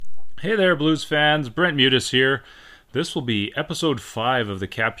Hey there, Blues fans. Brent Mudis here. This will be episode 5 of the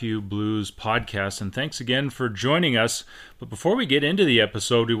Capu Blues podcast, and thanks again for joining us. But before we get into the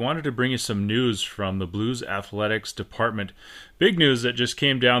episode, we wanted to bring you some news from the Blues Athletics Department. Big news that just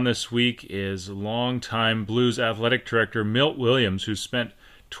came down this week is longtime Blues Athletic Director Milt Williams, who spent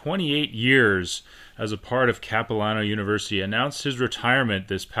 28 years as a part of Capilano University, announced his retirement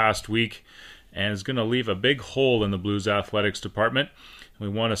this past week and is going to leave a big hole in the Blues Athletics Department. We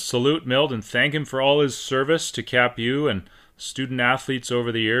want to salute Milt and thank him for all his service to CapU and student athletes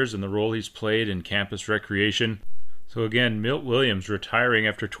over the years and the role he's played in campus recreation. So again, Milt Williams retiring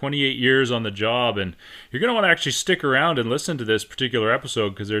after 28 years on the job, and you're going to want to actually stick around and listen to this particular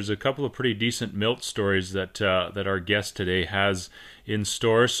episode because there's a couple of pretty decent Milt stories that our guest today has in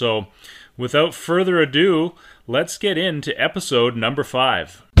store. So without further ado, let's get into episode number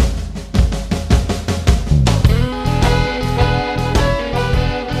 5.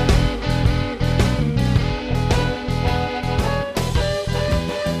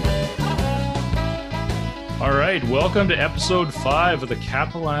 All right, welcome to episode 5 of the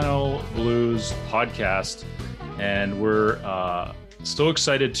Capilano Blues podcast, and we're so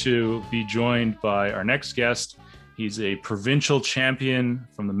excited to be joined by our next guest. He's a provincial champion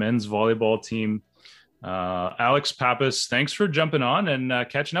from the men's volleyball team, Alex Pappas. Thanks for jumping on and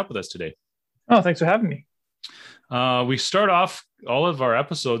catching up with us today. Oh, thanks for having me. We start off all of our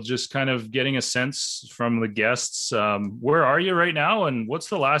episodes just kind of getting a sense from the guests. Where are you right now, and what's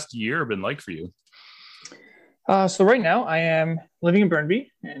the last year been like for you? So right now I am living in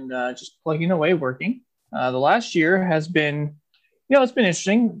Burnaby and just plugging away, working. The last year has been, it's been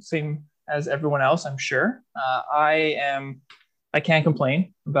interesting, same as everyone else, I'm sure. I can't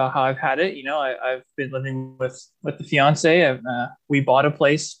complain about how I've had it. I've been living with the fiance. We bought a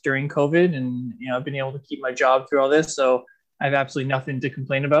place during COVID, and I've been able to keep my job through all this, so I have absolutely nothing to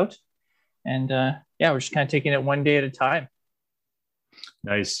complain about. And we're just kind of taking it one day at a time.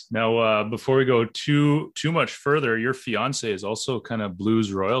 Nice. Now, before we go too much further, your fiance is also kind of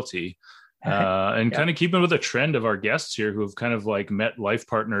blues royalty, and kind of keeping with the trend of our guests here who have kind of like met life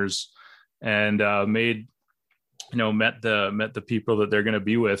partners and met the people that they're going to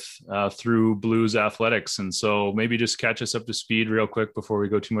be with through blues athletics. And so maybe just catch us up to speed real quick before we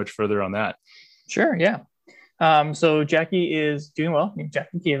go too much further on that. Sure. Yeah. So Jackie is doing well.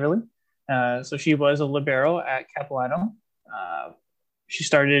 Jackie Caverly. So she was a libero at Capilano. She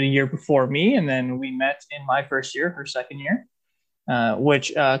started a year before me, and then we met in my first year, her second year,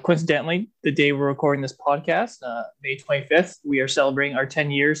 which coincidentally, the day we're recording this podcast, May 25th, we are celebrating our 10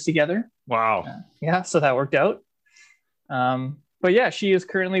 years together. Wow. So that worked out. But yeah, she is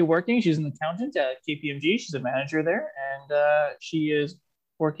currently working. She's an accountant at KPMG. She's a manager there, and she is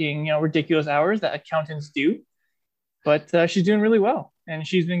working, ridiculous hours that accountants do. But she's doing really well, and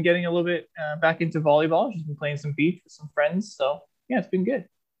she's been getting a little bit back into volleyball. She's been playing some beach with some friends, so yeah, it's been good.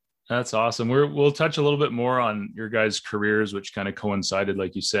 That's awesome. We'll touch a little bit more on your guys' careers, which kind of coincided,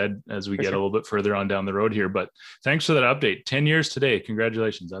 like you said, as we get a little bit further on down the road here. But thanks for that update. 10 years today.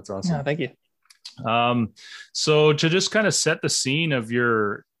 Congratulations. That's awesome. Yeah, thank you. So to just kind of set the scene of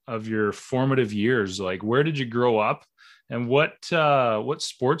your formative years, like where did you grow up, and what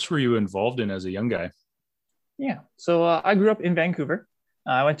sports were you involved in as a young guy? Yeah. So I grew up in Vancouver.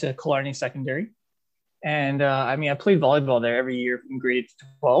 I went to Killarney Secondary. And I played volleyball there every year from grade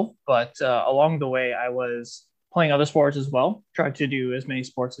 12, but along the way, I was playing other sports as well. Tried to do as many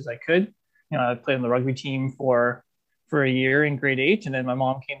sports as I could. I played on the rugby team for a year in grade 8, and then my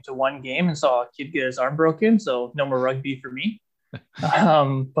mom came to one game and saw a kid get his arm broken, so no more rugby for me.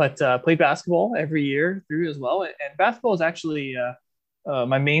 But played basketball every year through as well. And basketball is actually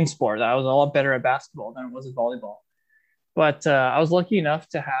my main sport. I was a lot better at basketball than I was at volleyball. But I was lucky enough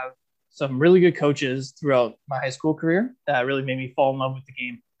to have some really good coaches throughout my high school career that really made me fall in love with the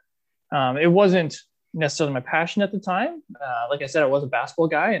game. It wasn't necessarily my passion at the time. Like I said, I was a basketball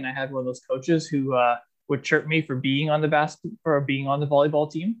guy, and I had one of those coaches who would chirp me for being on the volleyball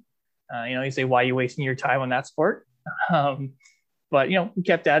team. You say, "Why are you wasting your time on that sport?" But we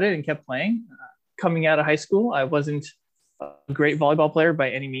kept at it and kept playing. Coming out of high school, I wasn't a great volleyball player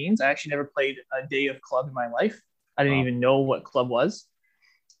by any means. I actually never played a day of club in my life. I didn't even know what club was.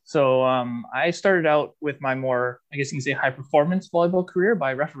 So I started out with my more, I guess you can say, high performance volleyball career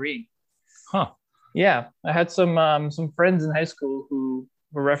by refereeing. Huh. Yeah, I had some friends in high school who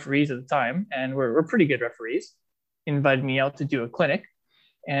were referees at the time, and were pretty good referees. Invited me out to do a clinic,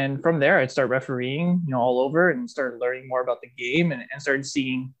 and from there I'd start refereeing, all over, and started learning more about the game, and started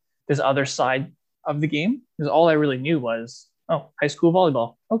seeing this other side of the game. Because all I really knew was, high school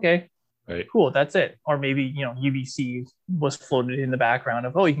volleyball. Okay, Right. Cool, that's it. Or maybe, UBC was floated in the background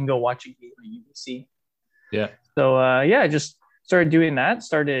of, oh, you can go watch a game at UBC. Yeah. So I just started doing that,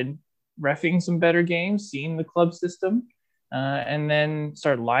 started refing some better games, seeing the club system, and then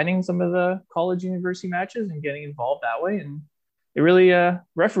started lining some of the college university matches and getting involved that way. And it really,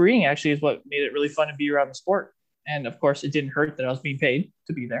 refereeing actually is what made it really fun to be around the sport. And of course, it didn't hurt that I was being paid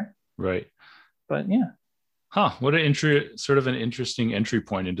to be there. Right. But yeah. Huh. What an interesting entry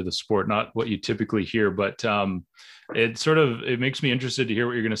point into the sport. Not what you typically hear, but it makes me interested to hear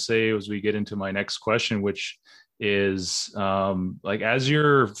what you're going to say as we get into my next question, which is like, as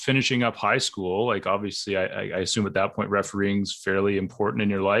you're finishing up high school, like obviously I assume at that point refereeing is fairly important in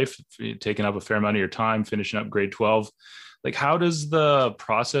your life, taking up a fair amount of your time, finishing up grade 12. Like, how does the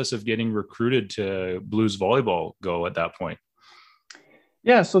process of getting recruited to Blues volleyball go at that point?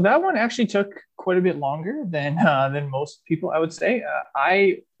 Yeah, so that one actually took quite a bit longer than most people, I would say.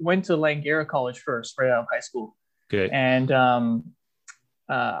 I went to Langara College first, right out of high school, Okay. and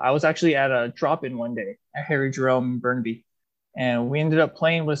I was actually at a drop-in one day at Harry Jerome in Burnaby, and we ended up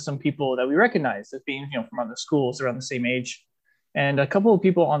playing with some people that we recognized as being, from other schools around the same age, and a couple of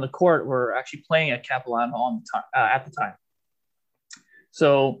people on the court were actually playing at Capilano at the time.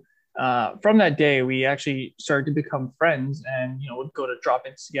 So from that day, we actually started to become friends and, would go to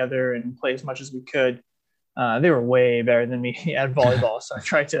drop-ins together and play as much as we could. They were way better than me at volleyball, so I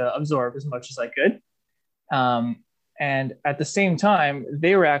tried to absorb as much as I could. And at the same time,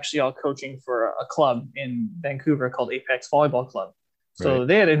 they were actually all coaching for a club in Vancouver called Apex Volleyball Club. So Right.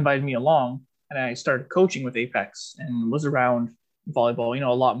 they had invited me along, and I started coaching with Apex and was around volleyball,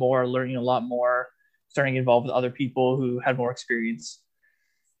 a lot more, learning a lot more, starting involved with other people who had more experience.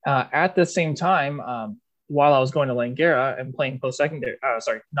 At the same time, while I was going to Langara and playing post-secondary,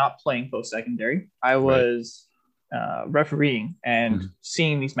 not playing post-secondary, I was refereeing and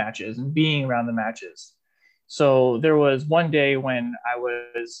seeing these matches and being around the matches. So there was one day when I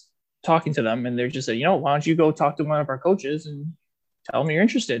was talking to them and they just said, why don't you go talk to one of our coaches and tell them you're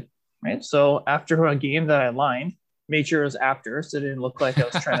interested, right? So after a game that I lined, made sure it was after, so it didn't look like I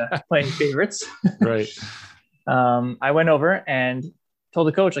was trying to play any favorites. Right. I went over and told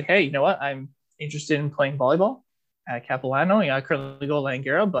the coach, like, hey, you know what? I'm interested in playing volleyball at Capilano. I currently go to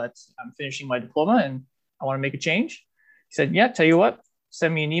Langara, but I'm finishing my diploma and I want to make a change. He said, yeah, tell you what,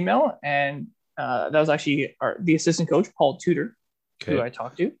 send me an email. And that was actually the assistant coach, Paul Tudor, who I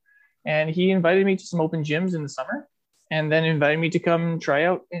talked to. And he invited me to some open gyms in the summer and then invited me to come try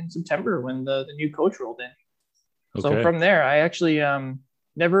out in September when the new coach rolled in. Okay. So from there, I actually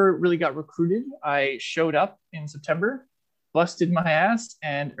never really got recruited. I showed up in September, busted my ass,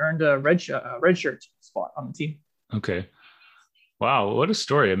 and earned a red shirt spot on the team. Okay. Wow. What a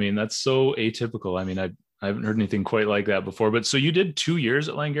story. I mean, that's so atypical. I mean, I haven't heard anything quite like that before, but so you did 2 years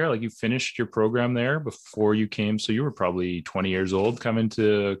at Langara, like you finished your program there before you came. So you were probably 20 years old coming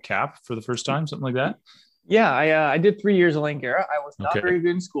to Cap for the first time, something like that. Yeah. I did 3 years at Langara. I was not very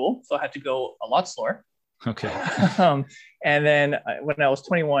good in school, so I had to go a lot slower. Okay. And then when I was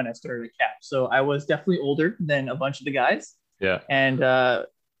 21, I started at Cap. So I was definitely older than a bunch of the guys. Yeah. And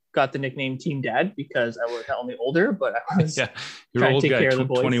got the nickname Team Dad because I was not only older, but I was you're an old guy,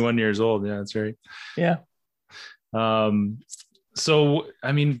 21 years old. Yeah, that's right. Yeah. So,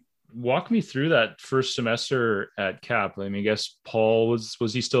 I mean, walk me through that first semester at Cap. I mean, I guess Paul was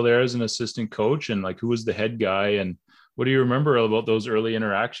he still there as an assistant coach, and like, who was the head guy, and what do you remember about those early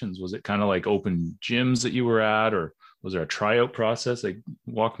interactions? Was it kind of like open gyms that you were at, or was there a tryout process? Like,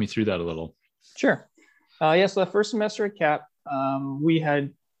 walk me through that a little. Sure. So the first semester at Cap, we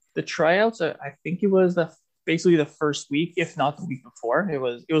had the tryouts. I think it was basically the first week, if not the week before. It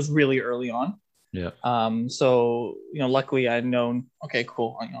was really early on. Yeah. So luckily I'd known, okay,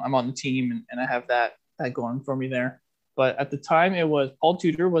 cool. I'm on the team and I have that going for me there. But at the time, it was Paul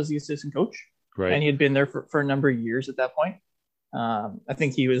Tudor was the assistant coach, right? And he had been there for a number of years at that point. I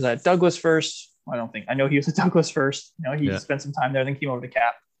think he was at Douglas first. I know he was at Douglas first. He spent some time there, then came over to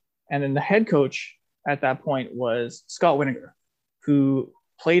Cap. And then the head coach at that point was Scott Winiger, who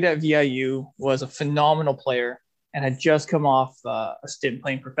played at VIU, was a phenomenal player, and had just come off a stint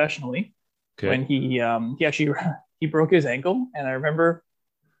playing professionally when he actually he broke his ankle. And I remember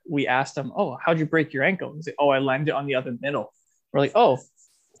we asked him, "Oh, how'd you break your ankle?" He's like, "Oh, I landed on the other middle." We're like, "Oh,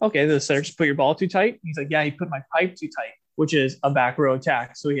 okay." The center just put your ball too tight. He's like, "Yeah, he put my pipe too tight," which is a back row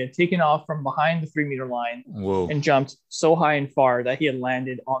attack. So he had taken off from behind the 3-meter line and jumped so high and far that he had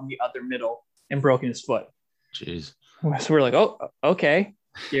landed on the other middle and broken his foot. Jeez. So we're like, "Oh, okay,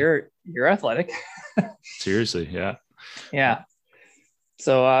 you're athletic." Seriously, yeah. Yeah.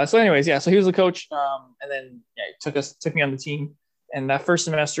 So anyways, so he was the coach, and then he took me on the team. And that first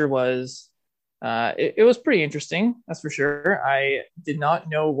semester was it was pretty interesting, that's for sure. I did not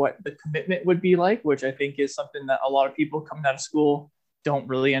know what the commitment would be like, which I think is something that a lot of people coming out of school don't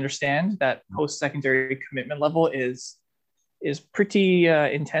really understand. That post-secondary commitment level is pretty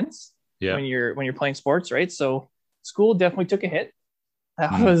intense Yeah. when you're playing sports, right? So school definitely took a hit.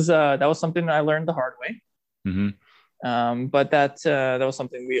 Mm-hmm. That was something I learned the hard way. Mm-hmm. But that was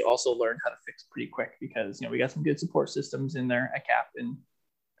something we also learned how to fix pretty quick because we got some good support systems in there at CAP and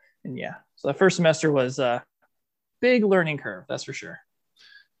yeah. So the first semester was a big learning curve, that's for sure.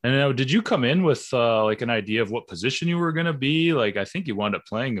 And now, did you come in with like an idea of what position you were going to be? Like, I think you wound up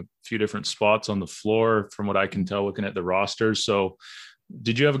playing a few different spots on the floor, from what I can tell, looking at the rosters. So,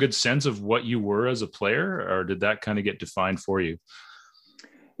 did you have a good sense of what you were as a player, or did that kind of get defined for you?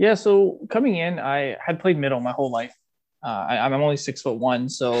 Yeah. So coming in, I had played middle my whole life. I'm only 6'1",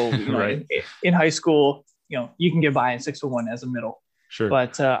 so Right. in high school, you can get by in 6'1" as a middle. Sure.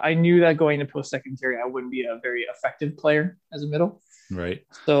 But I knew that going into post secondary, I wouldn't be a very effective player as a middle. Right.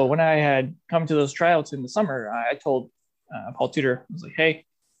 So when I had come to those tryouts in the summer, I told Paul Tudor, I was like, hey,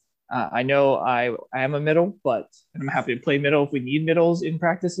 I know I am a middle, but I'm happy to play middle if we need middles in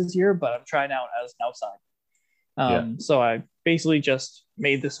practice this year, but I'm trying out as an outside. Yeah. So I basically just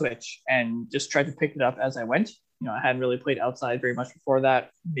made the switch and just tried to pick it up as I went. I hadn't really played outside very much before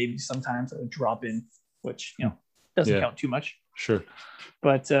that. Maybe sometimes I would drop in, which, doesn't count too much. Sure.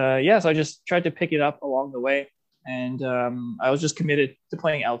 But so I just tried to pick it up along the way. And I was just committed to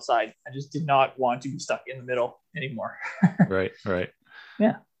playing outside. I just did not want to be stuck in the middle anymore. Right.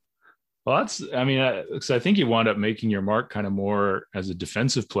 Yeah. Well, because I think you wound up making your mark kind of more as a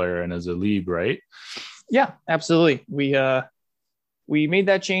defensive player and as a lead, right? Yeah, absolutely. We made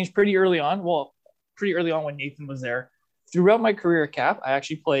that change pretty early on. Well, pretty early on when Nathan was there. Throughout my career at CAP, I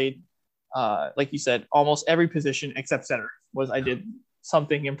actually played, like you said, almost every position except center. I did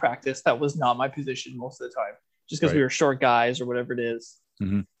something in practice that was not my position most of the time, just because we were short guys or whatever it is.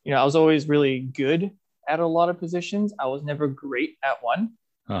 Mm-hmm. I was always really good at a lot of positions. I was never great at one.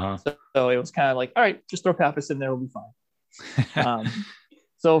 Uh-huh. So it was kind of like, all right, just throw Pappas in there, we'll be fine.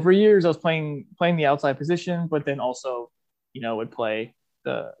 So for years I was playing the outside position, but then also, would play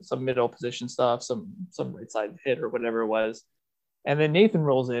some middle position stuff, some right side hit or whatever it was. And then Nathan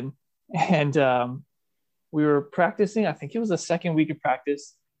rolls in and we were practicing. I think it was the second week of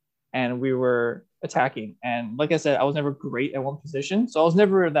practice and we were attacking. And like I said, I was never great at one position. So I was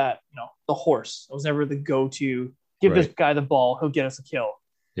never that, the horse. I was never the go-to, give this guy the ball, he'll get us a kill.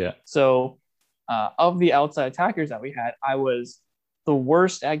 Yeah. So of the outside attackers that we had, I was the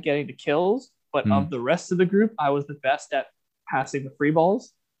worst at getting the kills, but of the rest of the group, I was the best at passing the free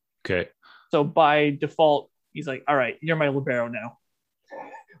balls. Okay. So by default, he's like, all right, you're my libero now.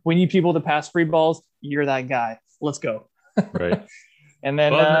 We need people to pass free balls. You're that guy. Let's go. Right. And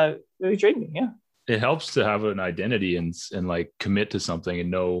then they traded me. Yeah. It helps to have an identity and like commit to something and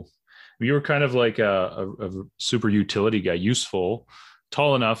know you were kind of like a super utility guy, useful,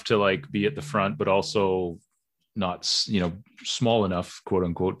 tall enough to like be at the front, but also not, small enough, quote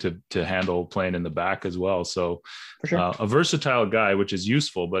unquote, to handle playing in the back as well. So for sure. A versatile guy, which is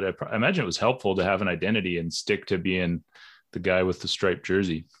useful, but I imagine it was helpful to have an identity and stick to being the guy with the striped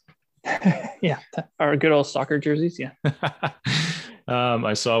jersey. Yeah. Our good old soccer jerseys. Yeah.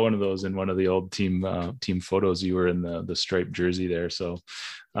 I saw one of those in one of the old team photos. You were in the striped jersey there. So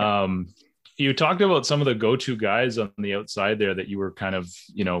you talked about some of the go-to guys on the outside there that you were kind of,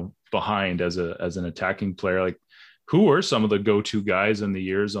 behind as an attacking player. Like, who were some of the go-to guys in the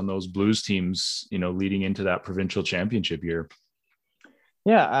years on those Blues teams, leading into that provincial championship year?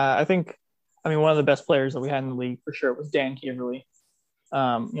 Yeah, I think, one of the best players that we had in the league for sure was Dan Keverly.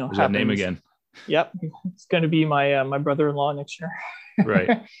 What's that name again? Yep, it's going to be my brother-in-law next year.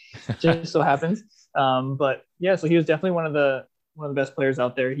 Right. Just so happens. But yeah, so he was definitely one of the best players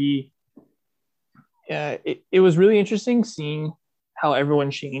out there. It was really interesting seeing how everyone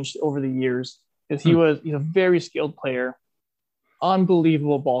changed over the years, because he's a very skilled player,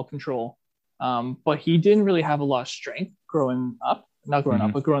 unbelievable ball control. But he didn't really have a lot of strength growing up, not growing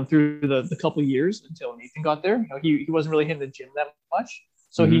up, but growing through the couple of years until Nathan got there. He wasn't really hitting the gym that much.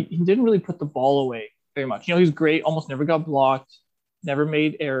 So he didn't really put the ball away very much. He was great, almost never got blocked, never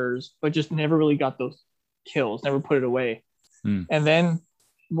made errors, but just never really got those kills, never put it away. And then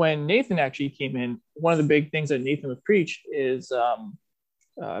when Nathan actually came in, one of the big things that Nathan would preach is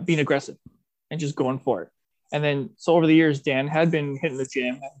being aggressive and just going for it. And then, so over the years, Dan had been hitting the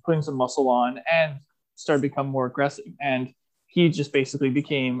gym and putting some muscle on and started to become more aggressive. And he just basically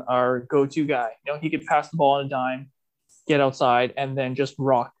became our go-to guy. He could pass the ball on a dime, get outside, and then just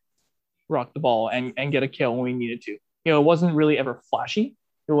rock the ball and get a kill when we needed to. it wasn't really ever flashy.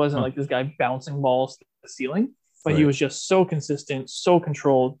 It wasn't like this guy bouncing balls to the ceiling, but he Right. was just so consistent, so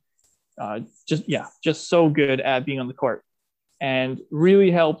controlled, just so good at being on the court, and really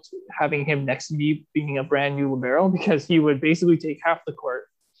helped having him next to me being a brand new libero because he would basically take half the court,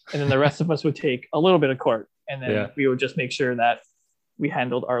 and then the rest of us would take a little bit of court, and then Yeah. we would just make sure that we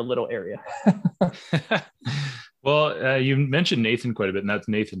handled our little area. Well, you mentioned Nathan quite a bit, and that's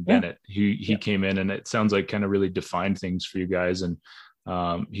Nathan Yeah, Bennett. He yeah, came in, and it sounds like kind of really defined things for you guys. And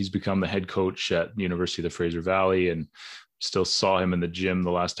he's become the head coach at the University of the Fraser Valley, and still saw him in the gym the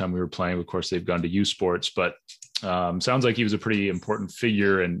last time we were playing. Of course, they've gone to U Sports, but sounds like he was a pretty important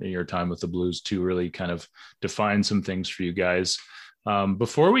figure in your time with the Blues to really kind of define some things for you guys.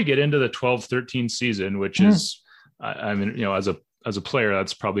 Before we get into the 12-13 season, which is, I mean, as a player,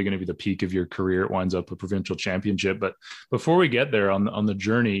 that's probably going to be the peak of your career. It winds up a provincial championship. But before we get there on the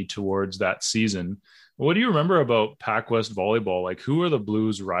journey towards that season, what do you remember about Pac West volleyball? Like, who are the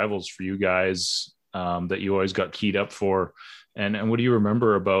Blues rivals for you guys that you always got keyed up for? And what do you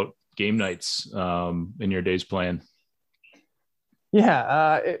remember about game nights in your days playing?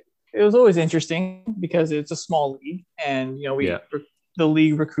 it was always interesting because it's a small league, and Yeah, the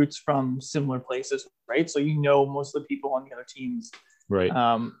league recruits from similar places, right? So most of the people on the other teams. right.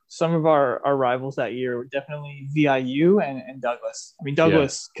 Some of our rivals that year were definitely VIU and Douglas. I mean, Yeah,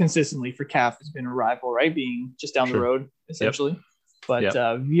 Douglas consistently for CAF has been a rival, right? Being just down the sure. road, Yep. essentially. But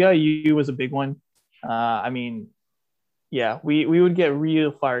Yep. VIU was a big one. I mean, yeah, we would get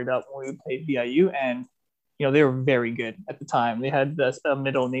real fired up when we played VIU, and they were very good at the time. They had this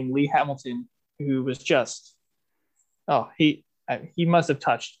middle named Lee Hamilton, who was just he must have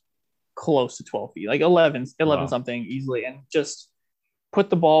touched close to 12 feet, like 11 Wow. something easily, and just put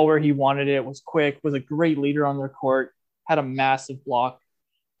the ball where he wanted it, was quick, was a great leader on their court, had a massive block.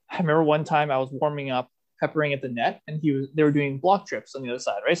 I remember one time I was warming up, peppering at the net, and they were doing block trips on the other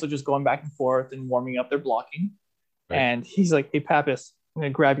side, right? So just going back and forth and warming up their blocking. Right. And he's like, "Hey, Pappas, I'm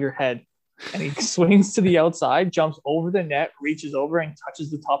gonna grab your head." And he swings to the outside, jumps over the net, reaches over and touches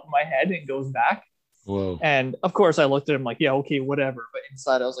the top of my head and goes back. Whoa. And of course, I looked at him like, "Yeah, okay, whatever." But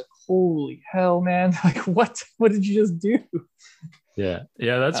inside, I was like, "Holy hell, man! Like, what? What did you just do?" Yeah.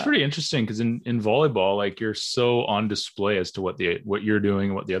 Yeah. That's Uh, pretty interesting because in volleyball, like you're so on display as to what you're doing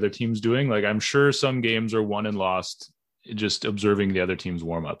and what the other team's doing. Like I'm sure some games are won and lost just observing the other team's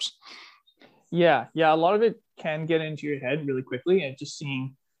warm-ups. yeah. A lot of it can get into your head really quickly, and just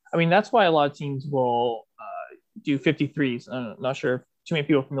seeing. I mean, that's why a lot of teams will do 53s. I'm not sure if too many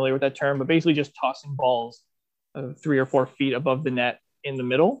people are familiar with that term, but basically just tossing balls 3 or 4 feet above the net in the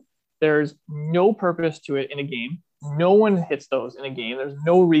middle. There's no purpose to it in a game. No one hits those in a game. There's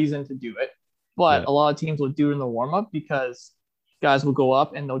no reason to do it. But Yeah, a lot of teams will do it in the warm up because guys will go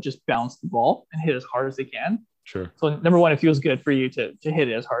up and they'll just bounce the ball and hit as hard as they can. sure. So number one, it feels good for you to hit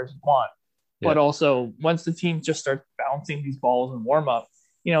it as hard as you want. Yeah. But also, once the team just starts bouncing these balls in warm up,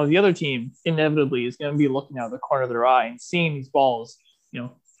 the other team inevitably is going to be looking out of the corner of their eye and seeing these balls,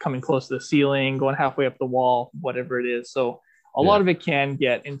 coming close to the ceiling, going halfway up the wall, whatever it is. So a Yeah. lot of it can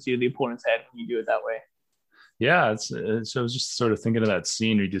get into the opponent's head when you do it that way. Yeah, so I was just sort of thinking of that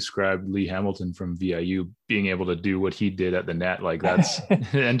scene you described Lee Hamilton from VIU being able to do what he did at the net, like that's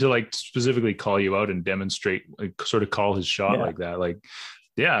and to like specifically call you out and demonstrate, like sort of call his shot Yeah. like that. Like,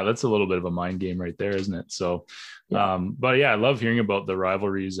 yeah, that's a little bit of a mind game right there, isn't it? So, Yeah. but yeah, I love hearing about the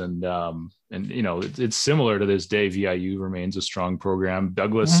rivalries and it's similar to this day. VIU remains a strong program.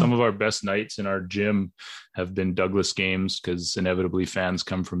 Douglas, Mhm. some of our best nights in our gym have been Douglas games because inevitably fans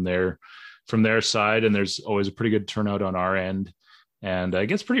come from their side, and there's always a pretty good turnout on our end, and it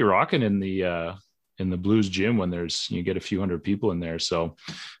gets pretty rocking in the Blues gym when you get a few hundred people in there. So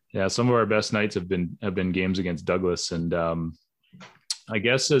yeah, some of our best nights have been games against Douglas. And I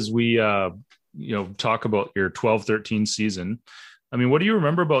guess as we talk about your 12-13 season, I mean, what do you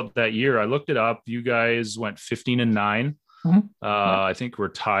remember about that year? I looked it up. You guys went 15-9. Mhm. Yeah. I think we're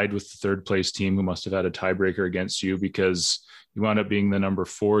tied with the third place team, who must have had a tiebreaker against you because you wound up being the number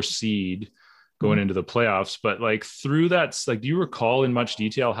 4 seed going Mhm. into the playoffs. But like through that, like, do you recall in much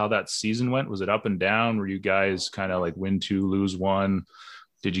detail how that season went? Was it up and down? Were you guys kind of like win 2, lose 1?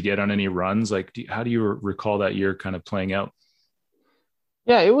 Did you get on any runs? Like, how do you recall that year kind of playing out?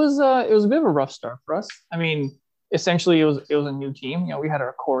 Yeah, it was a bit of a rough start for us. I mean, essentially it was a new team. We had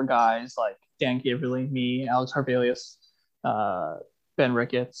our core guys like Dan Gaverly, me, Alex Harbelius, Ben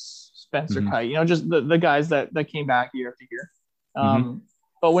Ricketts, Spencer Mm-hmm. Kite. Just the guys that came back year after year. Mm-hmm.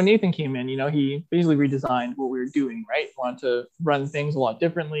 But when Nathan came in, he basically redesigned what we were doing. Right, wanted to run things a lot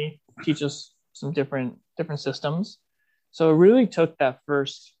differently, teach us some different systems. So it really took that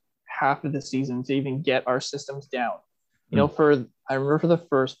first half of the season to even get our systems down. You know, I remember for the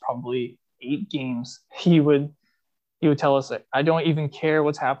first probably 8 games, he would tell us that I don't even care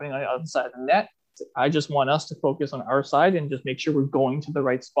what's happening on the other side of the net. I just want us to focus on our side and just make sure we're going to the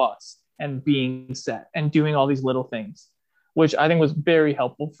right spots and being set and doing all these little things, which I think was very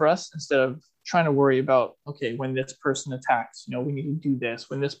helpful for us instead of trying to worry about, okay, when this person attacks, you know, we need to do this.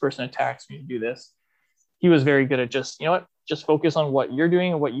 When this person attacks, we need to do this. He was very good at just, you know what, just focus on what you're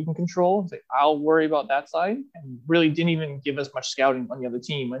doing and what you can control. It's like, I'll worry about that side, and really didn't even give us much scouting on the other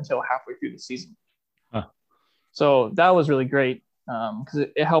team until halfway through the season. Huh. So that was really great because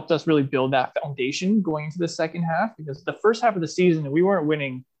it helped us really build that foundation going into the second half, because the first half of the season, we weren't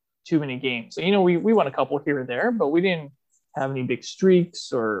winning too many games. So, you know, we won a couple here or there, but we didn't have any big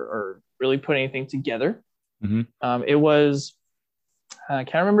streaks or really put anything together. It was, I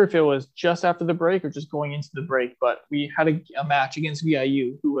can't remember if it was just after the break or just going into the break, but we had a match against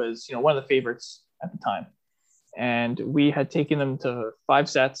VIU, who was, you know, one of the favorites at the time. And we had taken them to 5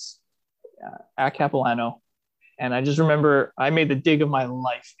 sets at Capilano. And I just remember I made the dig of my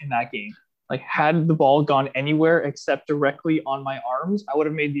life in that game. Like, had the ball gone anywhere except directly on my arms, I would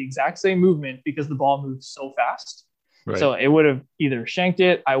have made the exact same movement because the ball moved so fast. Right. So it would have either shanked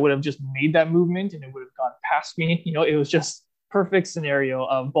it, I would have just made that movement and it would have gone past me. You know, it was just perfect scenario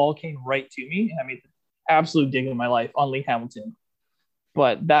of ball came right to me and I made the absolute dig of my life on Lee Hamilton.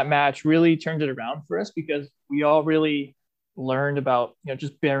 But that match really turned it around for us because we all really learned about, you know,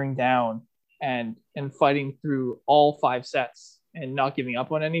 just bearing down and fighting through all 5 sets and not giving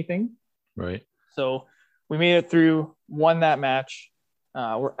up on anything. Right. So we made it through, won that match.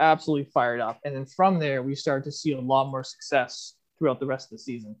 We're absolutely fired up. And then from there, we started to see a lot more success throughout the rest of the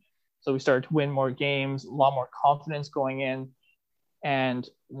season. So we started to win more games, a lot more confidence going in. And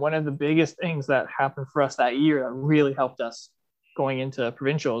one of the biggest things that happened for us that year that really helped us going into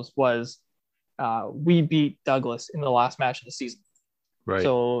provincials was we beat Douglas in the last match of the season. Right.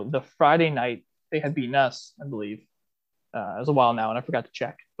 So the Friday night, they had beaten us, I believe. It was a while now, and I forgot to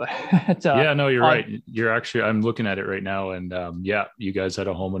check. But yeah, no, you're right. You're actually, I'm looking at it right now, and yeah, you guys had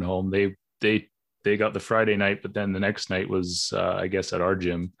a home and home. They got the Friday night, but then the next night was, I guess, at our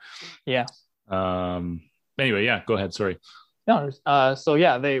gym. Yeah. Anyway, yeah, go ahead. Sorry. No. So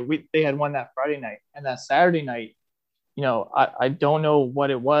yeah, they had won that Friday night, and that Saturday night, you know, I don't know what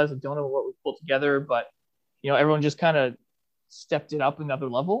it was. I don't know what we pulled together, but you know, everyone just kind of stepped it up another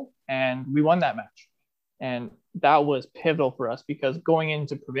level, and we won that match. And that was pivotal for us because going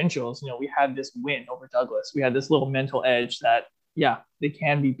into provincials, you know, we had this win over Douglas. We had this little mental edge that, yeah, they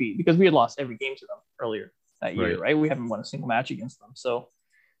can be beat because we had lost every game to them earlier that year, right? We haven't won a single match against them. So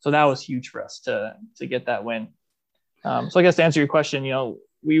that was huge for us to get that win. So I guess to answer your question, you know,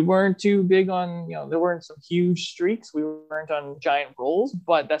 we weren't too big on, you know, there weren't some huge streaks. We weren't on giant rolls,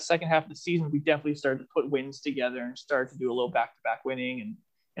 but that second half of the season, we definitely started to put wins together and start to do a little back-to-back winning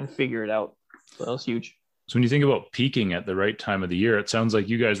and figure it out. So that was huge. So when you think about peaking at the right time of the year, it sounds like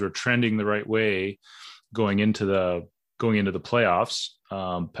you guys were trending the right way going into the playoffs,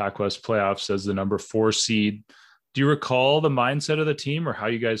 PacWest playoffs as the number 4 seed. Do you recall the mindset of the team or how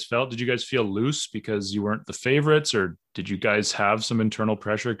you guys felt? Did you guys feel loose because you weren't the favorites, or did you guys have some internal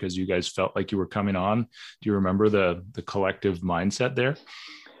pressure because you guys felt like you were coming on? Do you remember the collective mindset there?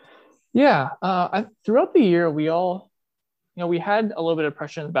 Yeah. Throughout the year, we all, you know, we had a little bit of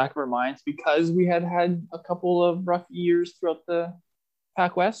pressure in the back of our minds because we had a couple of rough years throughout the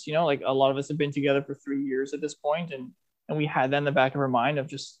PacWest. You know, like a lot of us have been together for 3 years at this point, and we had that in the back of our mind of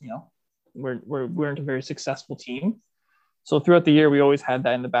just, you know, we weren't a very successful team. So throughout the year, we always had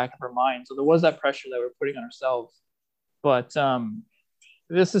that in the back of our mind. So there was that pressure that we're putting on ourselves. But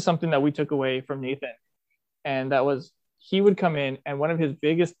this is something that we took away from Nathan. And that was, he would come in, and one of his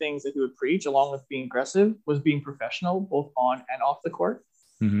biggest things that he would preach, along with being aggressive, was being professional, both on and off the court,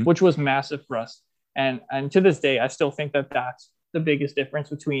 which was massive for us. And to this day, I still think that that's the biggest difference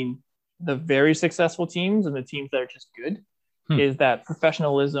between the very successful teams and the teams that are just good, is that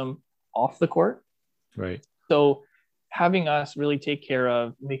professionalism off the court. Right. So having us really take care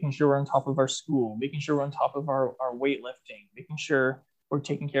of making sure we're on top of our school, making sure we're on top of our weightlifting, making sure we're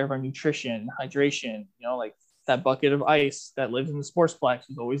taking care of our nutrition, hydration, you know, like that bucket of ice that lives in the sportsplex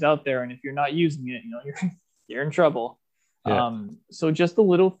is always out there. And if you're not using it, you know, you're in trouble. Yeah. So just the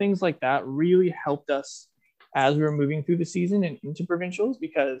little things like that really helped us as we were moving through the season and into provincials,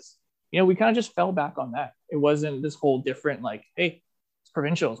 because, you know, we kind of just fell back on that. It wasn't this whole different, like, hey,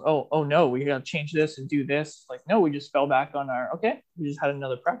 provincials, oh no, we got to change this and do this. Like, no, we just fell back on we just had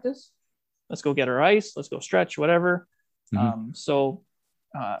another practice, let's go get our ice, let's go stretch, whatever. So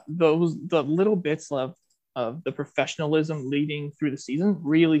the little bits of the professionalism leading through the season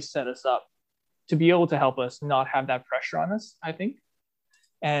really set us up to be able to help us not have that pressure on us, I think.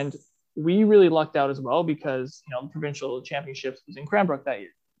 And we really lucked out as well because, the provincial championships was in Cranbrook that year,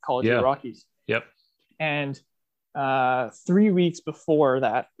 College of the Rockies. Yep. And 3 weeks before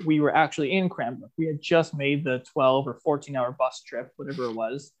that, we were actually in Cranbrook. We had just made the 12 or 14-hour bus trip, whatever it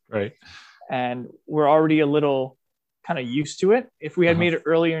was. Right. And we're already a little kind of used to it. If we had made it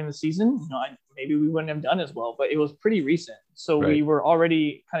earlier in the season, maybe we wouldn't have done as well, but it was pretty recent. So we were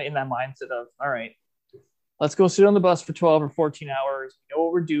already kind of in that mindset of, all right, let's go sit on the bus for 12 or 14 hours. We know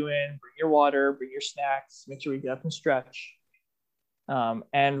what we're doing. Bring your water, bring your snacks, make sure we get up and stretch.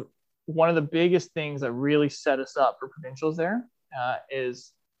 And one of the biggest things that really set us up for provincials there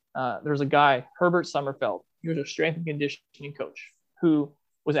is there's a guy, Herbert Sommerfeld. He was a strength and conditioning coach who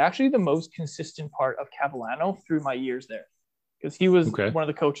was actually the most consistent part of Capilano through my years there, because he was one of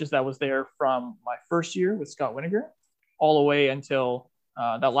the coaches that was there from my first year with Scott Winiger all the way until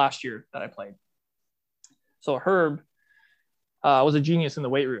that last year that I played. So Herb was a genius in the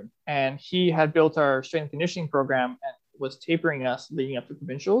weight room, and he had built our strength and conditioning program and was tapering us leading up to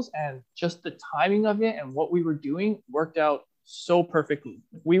provincials, and just the timing of it and what we were doing worked out so perfectly.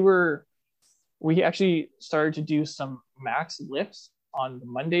 We actually started to do some max lifts on the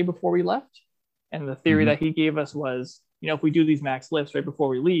Monday before we left. And the theory that he gave us was, if we do these max lifts right before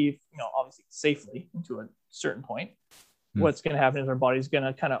we leave, obviously safely to a certain point, what's going to happen is our body's going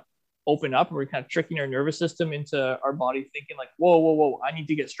to kind of open up, and we're kind of tricking our nervous system into our body thinking like, whoa, I need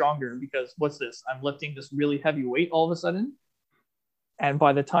to get stronger because what's this? I'm lifting this really heavy weight all of a sudden. And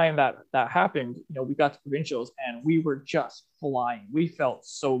by the time that happened, we got to provincials and we were just flying. We felt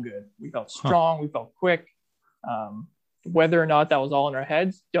so good. We felt strong. We felt quick. Whether or not that was all in our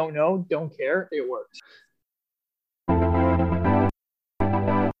heads, don't know, don't care. It worked.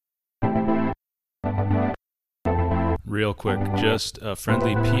 Real quick, just a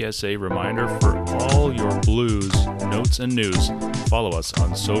friendly PSA reminder for all your Blues notes and news. Follow us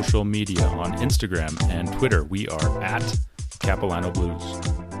on social media on Instagram and Twitter. We are at Capilano Blues.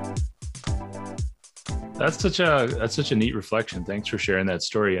 That's such a neat reflection. Thanks for sharing that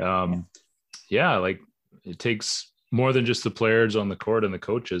story. Like it takes more than just the players on the court and the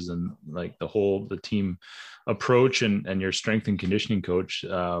coaches and like the team approach and your strength and conditioning coach.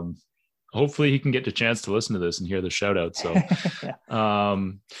 Hopefully he can get the chance to listen to this and hear the shout out. So,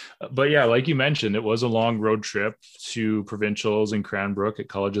 but yeah, like you mentioned, it was a long road trip to provincials in Cranbrook at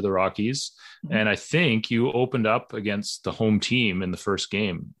College of the Rockies. And I think you opened up against the home team in the first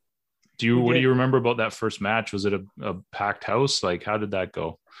game. What do you remember about that first match? Was it a packed house? Like, how did that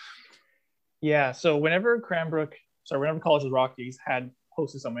go? Yeah. So whenever College of the Rockies had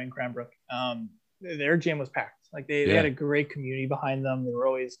hosted someone in Cranbrook, their gym was packed. Like they had a great community behind them. They were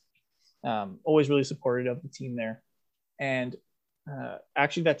always really supportive of the team there. And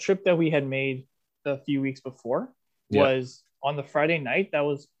actually that trip that we had made a few weeks before was on the Friday night. That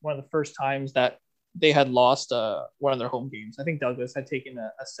was one of the first times that they had lost one of their home games. I think Douglas had taken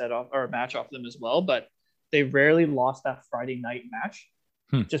a set off or a match off them as well, but they rarely lost that Friday night match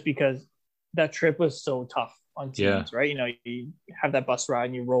just because that trip was so tough on teams, right? You have that bus ride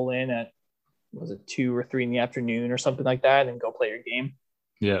and you roll in at, was it 2 or 3 in the afternoon or something like that, and then go play your game.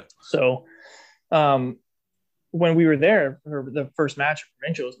 Yeah. So when we were there for the first match of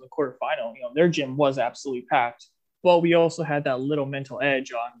provincials in the quarterfinal, their gym was absolutely packed. But we also had that little mental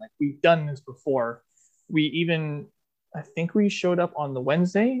edge on, like, we've done this before. I think we showed up on the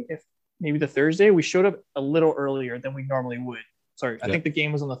Wednesday, if maybe the Thursday, we showed up a little earlier than we normally would. Sorry, I think the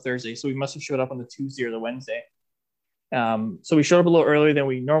game was on the Thursday, so we must have showed up on the Tuesday or the Wednesday. So we showed up a little earlier than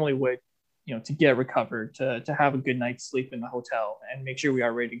we normally would, to get recovered, to have a good night's sleep in the hotel and make sure we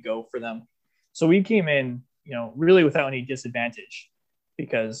are ready to go for them. So we came in, really without any disadvantage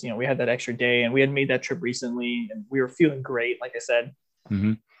because, we had that extra day and we had made that trip recently and we were feeling great, like I said.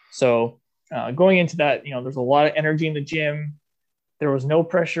 So going into that, there's a lot of energy in the gym. There was no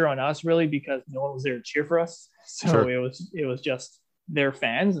pressure on us really because no one was there to cheer for us. So it was just their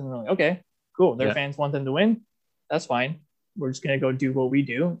fans, and we're like, okay, cool. Their fans want them to win. That's fine. We're just going to go do what we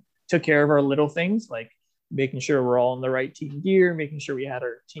do. Took care of our little things, like making sure we're all in the right team gear, making sure we had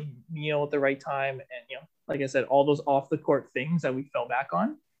our team meal at the right time. And, like I said, all those off the court things that we fell back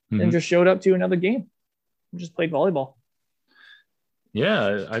on and just showed up to another game. We just played volleyball.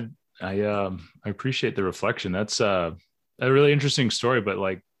 Yeah. I appreciate the reflection. That's a really interesting story, but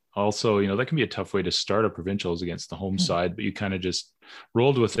like also, that can be a tough way to start a provincials against the home side, but you kind of just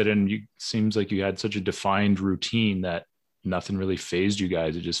rolled with it. And seems like you had such a defined routine that nothing really phased you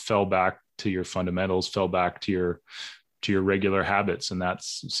guys. It just fell back to your fundamentals, fell back to your regular habits. And that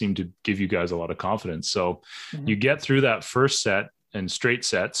seemed to give you guys a lot of confidence. So you get through that first set and straight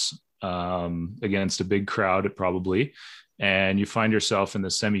sets against a big crowd, probably. And you find yourself in the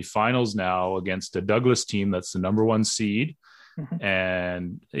semifinals now against a Douglas team that's the number one seed. Mhm.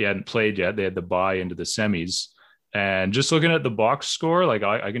 And they hadn't played yet. They had the bye into the semis. And just looking at the box score, like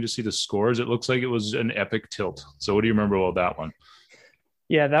I can just see the scores. It looks like it was an epic tilt. So what do you remember about that one?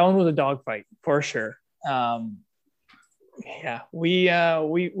 Yeah, that one was a dogfight for sure. Um, yeah,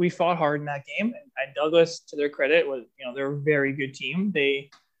 we fought hard in that game, and Douglas, to their credit, was they're a very good team.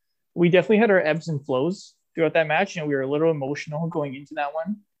 We definitely had our ebbs and flows throughout that match. We were a little emotional going into that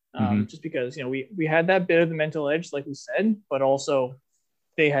one, Mm-hmm. just because we had that bit of the mental edge, like we said, but also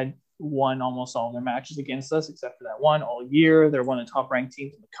they had won almost all their matches against us except for that one all year. They're one of the top ranked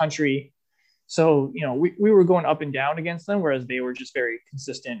teams in the country. So, we were going up and down against them, whereas they were just very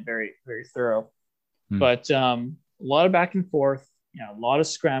consistent, very, very thorough. Mm-hmm. But a lot of back and forth, a lot of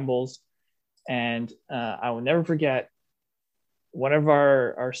scrambles. And I will never forget one of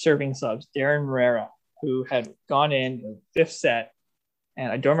our serving subs, Darren Morera, who had gone in fifth set. And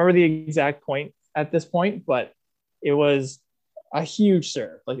I don't remember the exact point at this point, but it was a huge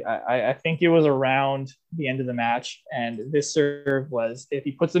serve. Like I think it was around the end of the match. And this serve was, if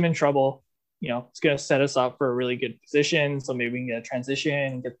he puts them in trouble, it's going to set us up for a really good position. So maybe we can get a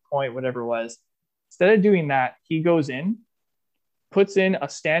transition, get the point, whatever it was. Instead of doing that, he goes in, puts in a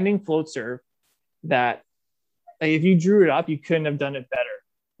standing float serve that, like, if you drew it up, you couldn't have done it better.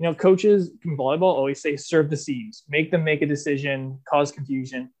 Coaches in volleyball always say serve the seams, make them make a decision, cause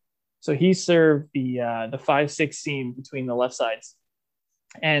confusion. So he served the 5-6 seam between the left sides,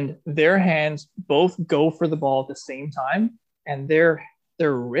 and their hands both go for the ball at the same time, and their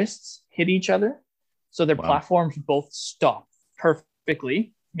wrists hit each other, so their platforms both stop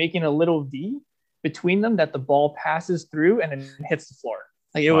perfectly, making a little V between them that the ball passes through and it hits the floor.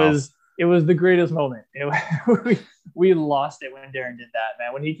 Like it was the greatest moment. We lost it when Darren did that,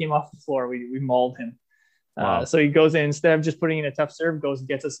 man. When he came off the floor, we mauled him. So he goes in, instead of just putting in a tough serve, goes and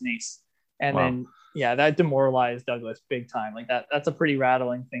gets us an ace. And then, that demoralized Douglas big time. Like that's a pretty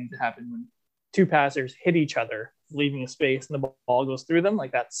rattling thing to happen when two passers hit each other, leaving a space, and the ball goes through them.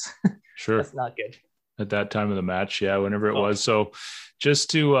 Like that's sure. That's not good. At that time of the match, whenever it was. So just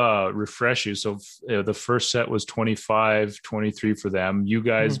to refresh you, so the first set was 25-23 for them. You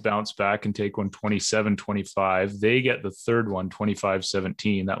guys bounce back and take one 27-25. They get the third one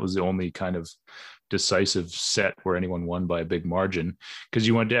 25-17. That was the only kind of decisive set where anyone won by a big margin, because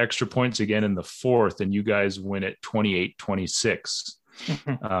you went to extra points again in the fourth and you guys win it 28-26.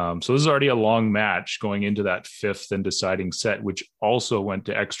 So this is already a long match going into that fifth and deciding set, which also went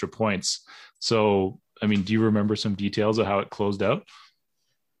to extra points. So, I mean, do you remember some details of how it closed out?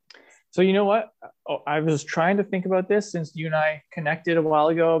 So you know what? I was trying to think about this since you and I connected a while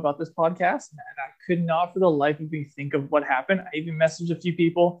ago about this podcast, and I could not for the life of me think of what happened. I even messaged a few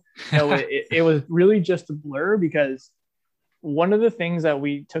people. It was really just a blur, because one of the things that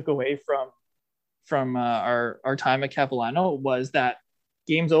we took away from our time at Capilano was that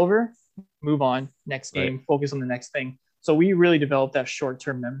game's over, move on, next game, focus on the next thing. So we really developed that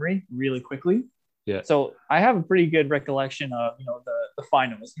short-term memory really quickly. Yeah. So I have a pretty good recollection of the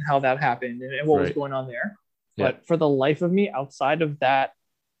finals and how that happened and what was going on there. Yeah. But for the life of me, outside of that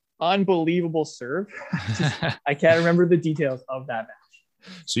unbelievable serve, I can't remember the details of that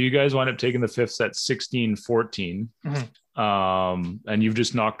match. So you guys wound up taking the fifth set 16-14. And you've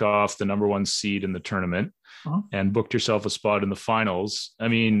just knocked off the number one seed in the tournament and booked yourself a spot in the finals. I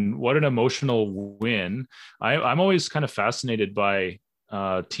mean, what an emotional win. I'm always kind of fascinated by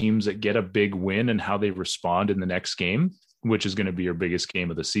teams that get a big win and how they respond in the next game, which is going to be your biggest game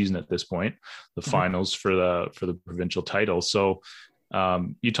of the season at this point, the finals for the provincial title. So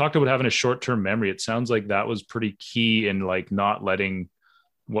you talked about having a short-term memory. It sounds like that was pretty key in like not letting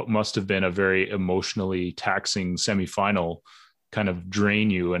what must have been a very emotionally taxing semifinal kind of drain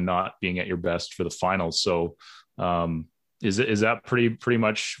you and not being at your best for the finals. So is that pretty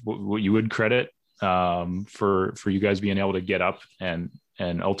much what you would credit for you guys being able to get up and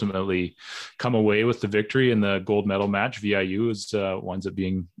ultimately come away with the victory in the gold medal match? VIU is winds up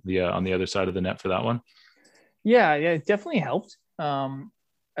being on the other side of the net for that one. Yeah, it definitely helped.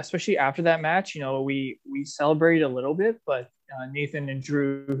 Especially after that match, we celebrated a little bit, but Nathan and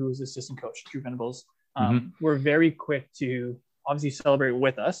Drew, who's assistant coach, Drew Venables, were very quick to obviously celebrate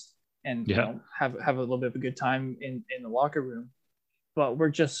with us and have a little bit of a good time in the locker room. But we're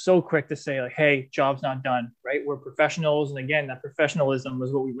just so quick to say, like, hey, job's not done, right? We're professionals. And again, that professionalism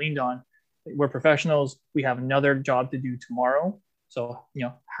was what we leaned on. We're professionals. We have another job to do tomorrow. So,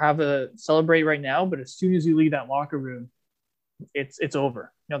 celebrate right now. But as soon as you leave that locker room, it's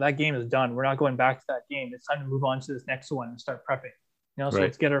over. That game is done. We're not going back to that game. It's time to move on to this next one and start prepping. So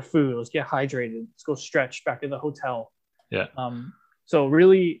let's get our food, let's get hydrated, let's go stretch back to the hotel. Yeah. So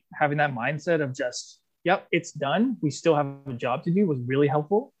really having that mindset of just, yep, it's done, we still have a job to do, was really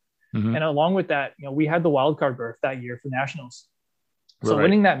helpful. Mm-hmm. And along with that, we had the wild card berth that year for nationals. So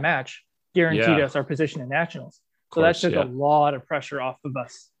winning that match guaranteed us our position in nationals. So that took a lot of pressure off of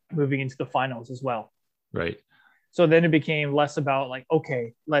us moving into the finals as well. Right. So then it became less about like,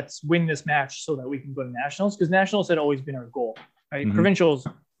 okay, let's win this match so that we can go to nationals, because nationals had always been our goal, right? Mm-hmm. Provincials,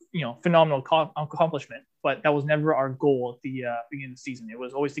 phenomenal accomplishment, but that was never our goal at the beginning of the season. It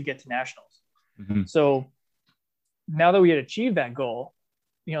was always to get to nationals. Mm-hmm. So now that we had achieved that goal,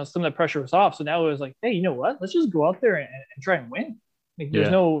 some of the pressure was off. So now it was like, hey, you know what? Let's just go out there and try and win. Like,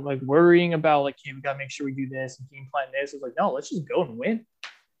 there's no like worrying about like, hey, we got to make sure we do this and game plan this. It's like, no, let's just go and win.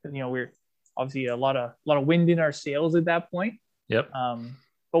 And, we're obviously a lot of wind in our sails at that point. Yep.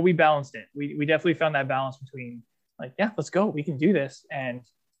 But we balanced it. We definitely found that balance between like, yeah, let's go. We can do this. And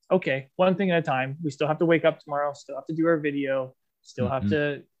okay, one thing at a time. We still have to wake up tomorrow. Still have to do our video. Still have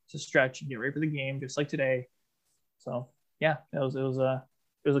to stretch and get ready for the game, just like today. So yeah, it was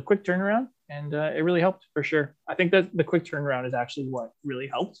a quick turnaround, and it really helped for sure. I think that the quick turnaround is actually what really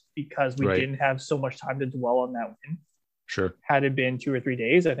helped, because we didn't have so much time to dwell on that win. Sure. Had it been 2 or 3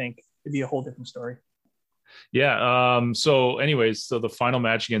 days, I think it'd be a whole different story. Yeah. So anyways, the final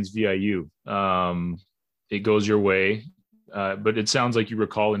match against VIU, it goes your way, but it sounds like you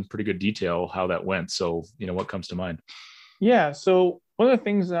recall in pretty good detail how that went. So, what comes to mind? Yeah. So one of the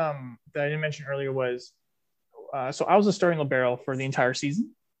things that I didn't mention earlier was, so I was a starting libero for the entire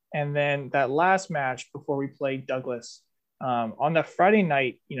season. And then that last match before we played Douglas, on that Friday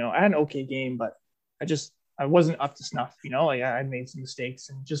night, I had an okay game, but I wasn't up to snuff, like I made some mistakes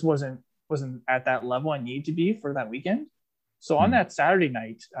and just wasn't at that level I need to be for that weekend. So on that Saturday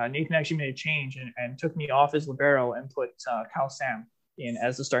night, Nathan actually made a change and took me off as libero and put Kyle Sam in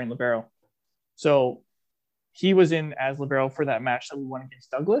as the starting libero. So he was in as libero for that match that we won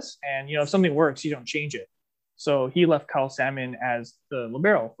against Douglas. And, if something works, you don't change it. So he left Kyle Sam in as the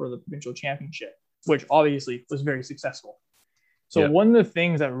libero for the provincial championship, which obviously was very successful. So one of the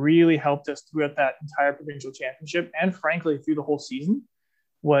things that really helped us throughout that entire provincial championship, and frankly through the whole season,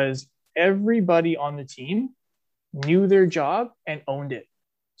 was everybody on the team knew their job and owned it.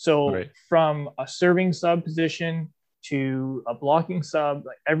 So from a serving sub position to a blocking sub,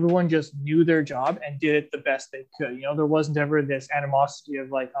 like everyone just knew their job and did it the best they could. There wasn't ever this animosity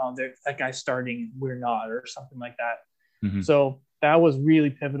of like, oh, that guy's starting, we're not, or something like that. Mm-hmm. So that was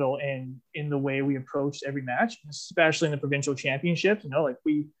really pivotal in the way we approached every match, especially in the provincial championships.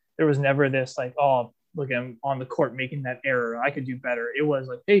 There was never this like, oh, look, I'm on the court making that error, I could do better. It was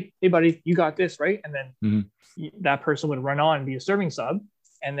like, hey buddy, you got this, right? And then that person would run on and be a serving sub.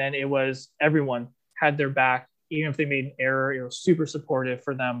 And then it was everyone had their back. Even if they made an error, it was super supportive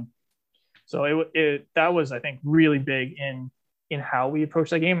for them. So that was, I think, really big in how we approached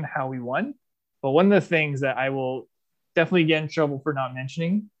that game and how we won. But one of the things that I will definitely get in trouble for not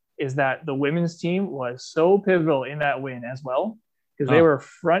mentioning is that the women's team was so pivotal in that win as well, because they were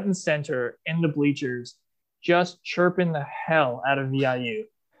front and center in the bleachers, just chirping the hell out of VIU.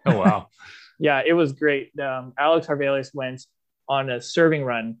 Oh, wow. Yeah, it was great. Alex Harvelis went on a serving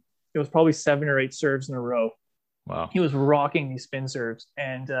run. It was probably 7 or 8 serves in a row. Wow. He was rocking these spin serves,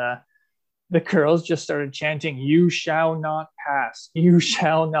 and the girls just started chanting, "You shall not pass. You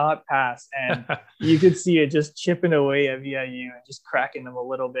shall not pass." And you could see it just chipping away at VIU and just cracking them a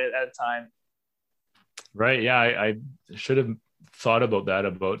little bit at a time. Right. Yeah. I should have thought about that,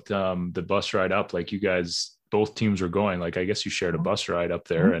 about the bus ride up. Like, you guys, both teams were going, like, I guess you shared a bus ride up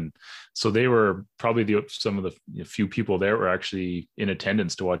there. Mm-hmm. And so they were probably some of the few people there were actually in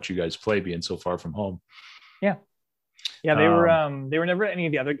attendance to watch you guys play, being so far from home. Yeah. Yeah, they were never at any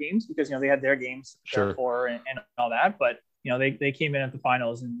of the other games because they had their games for and all that. But they came in at the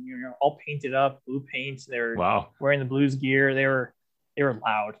finals and all painted up, blue paints. They were wearing the Blues gear. They were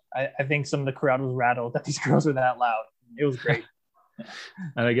loud. I think some of the crowd was rattled that these girls were that loud. It was great.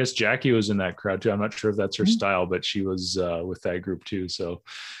 And I guess Jackie was in that crowd too. I'm not sure if that's her style, but she was with that group too. So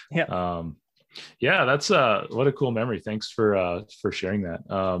that's what a cool memory. Thanks for sharing that.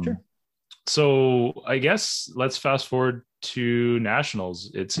 Sure. So I guess let's fast forward to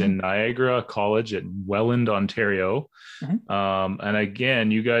nationals. It's in Niagara College at Welland, Ontario. Mm-hmm. And again,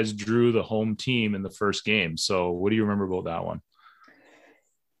 you guys drew the home team in the first game. So what do you remember about that one?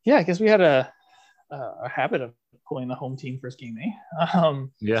 Yeah, I guess we had a habit of pulling the home team first game, So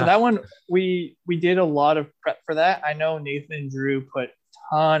that one, we did a lot of prep for that. I know Nathan and Drew put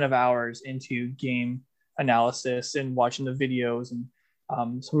a ton of hours into game analysis and watching the videos, and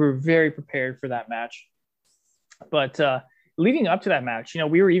so we were very prepared for that match. But leading up to that match,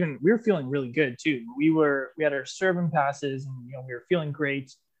 we were feeling really good too. We had our serve and passes, and we were feeling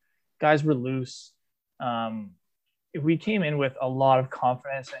great. Guys were loose. Um, we came in with a lot of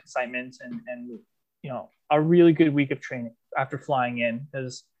confidence and excitement, and a really good week of training after flying in,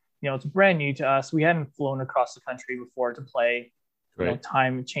 because it's brand new to us. We hadn't flown across the country before to play. Right.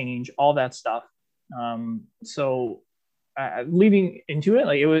 Time change, all that stuff. So leading into it,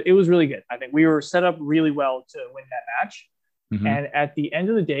 like it was really good. I think we were set up really well to win that match. Mm-hmm. And at the end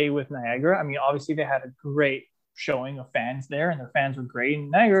of the day with Niagara, I mean, obviously they had a great showing of fans there, and their fans were great.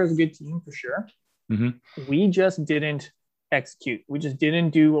 And Niagara is a good team for sure. Mm-hmm. We just didn't execute. We just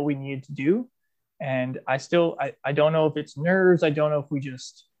didn't do what we needed to do. And I don't know if it's nerves. I don't know if we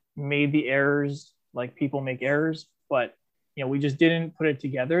just made the errors like people make errors, but we just didn't put it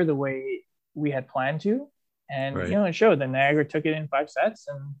together the way we had planned to. And Right. it showed. Then Niagara took it in 5 sets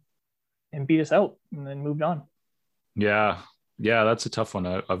and beat us out, and then moved on. Yeah. That's a tough one.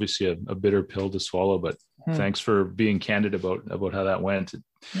 Obviously a bitter pill to swallow, but thanks for being candid about how that went.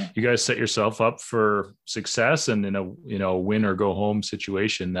 Yeah. You guys set yourself up for success, and in a win or go home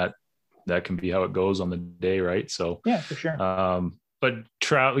situation, that can be how it goes on the day. Right. So yeah, for sure. But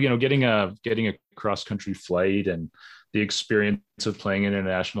getting a cross country flight and the experience of playing in a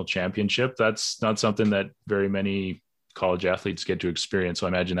national championship, that's not something that very many college athletes get to experience. So I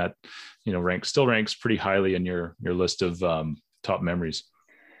imagine that, still ranks pretty highly in your list of top memories.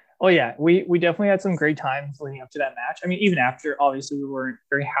 Oh yeah, we definitely had some great times leading up to that match. I mean, even after, obviously we weren't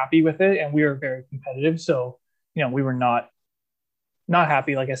very happy with it, and we were very competitive. So, we were not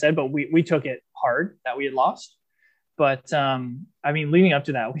happy, like I said, but we took it hard that we had lost. But I mean, leading up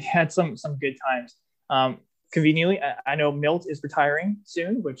to that, we had some good times. Conveniently, I know Milt is retiring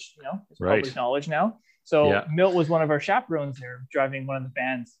soon, which is public knowledge now. So Milt was one of our chaperones there, driving one of the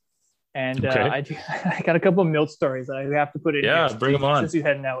bands. And okay. I got a couple of Milt stories that I have to put in. Yeah, bring them on. Since he's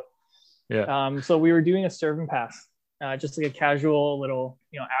heading out. Yeah. So we were doing a serve and pass, just like a casual little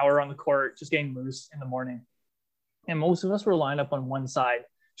hour on the court, just getting loose in the morning. And most of us were lined up on one side,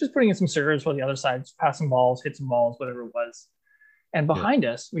 just putting in some serves while the other side pass some balls, hit some balls, whatever it was. And behind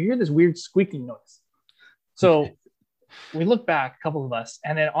us, we hear this weird squeaking noise. So we look back, a couple of us,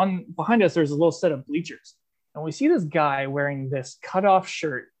 and then behind us, there's a little set of bleachers. And we see this guy wearing this cutoff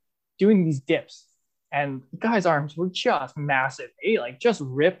shirt doing these dips. And the guy's arms were just massive, like just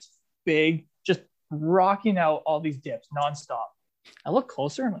ripped, big, just rocking out all these dips nonstop. I look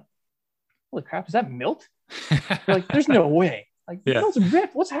closer, I'm like, holy crap, is that Milt? Like, there's no way. Like, Milt's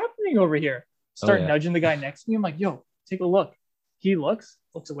ripped. What's happening over here? Start nudging the guy next to me. I'm like, yo, take a look. He looks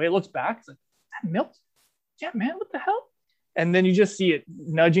away, looks back. It's like, is that Milt? Yeah, man, what the hell? And then you just see it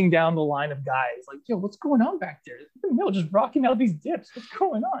nudging down the line of guys. Like, yo, what's going on back there? Milt just rocking out these dips. What's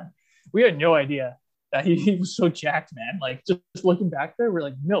going on? We had no idea that he was so jacked, man. Like, just looking back there, we're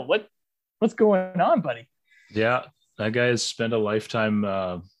like, Milt, what's going on, buddy? Yeah, that guy has spent a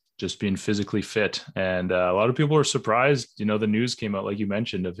lifetime just being physically fit. And a lot of people were surprised, the news came out, like you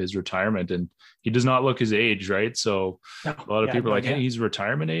mentioned, of his retirement, and he does not look his age, right? So a lot of people are like, hey, he's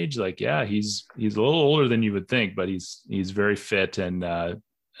retirement age. Like, yeah, he's a little older than you would think, but he's very fit. And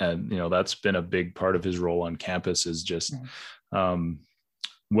that's been a big part of his role on campus, is just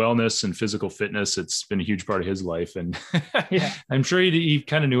wellness and physical fitness. It's been a huge part of his life, and I'm sure he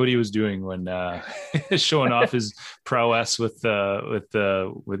kind of knew what he was doing when showing off his prowess with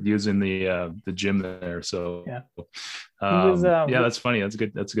using the gym there. So that's funny. That's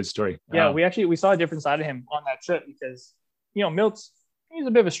a good story. Yeah, we saw a different side of him on that trip, because he's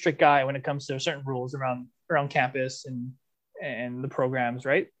a bit of a strict guy when it comes to certain rules around campus and the programs,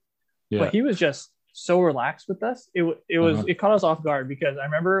 right? Yeah. But he was just so relaxed with us. It caught us off guard, because I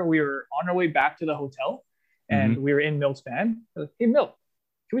remember we were on our way back to the hotel, and we were in Milt's van. Like, hey, Milt,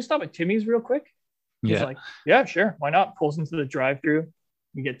 can we stop at Timmy's real quick? He's like, yeah, sure, why not? Pulls into the drive-through.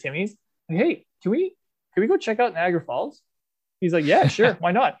 We get Timmy's. Like, hey, can we go check out Niagara Falls? He's like, yeah, sure,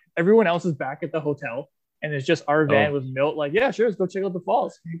 why not? Everyone else is back at the hotel, and it's just our van with Milt. Like, yeah, sure, let's go check out the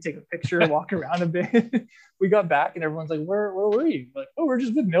falls. We take a picture, walk around a bit. We got back, and everyone's like, where were you? Like, oh, we're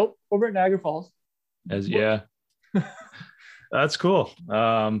just with Milt over at Niagara Falls. That's cool.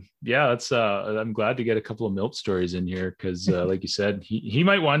 That's I'm glad to get a couple of Milt stories in here, because like you said, he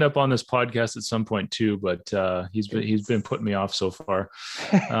might wind up on this podcast at some point too, but he's been putting me off so far.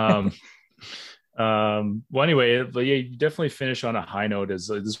 Well, anyway, but yeah, you definitely finish on a high note, as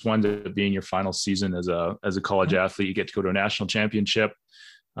this winds up being your final season as a college athlete. You get to go to a national championship.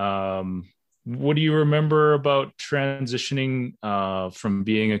 What do you remember about transitioning from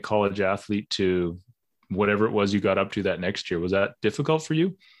being a college athlete to whatever it was you got up to that next year? Was that difficult for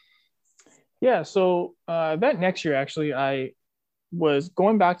you? Yeah. So that next year, actually, I was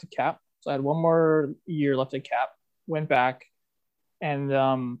going back to Cap. So I had one more year left at Cap. Went back, and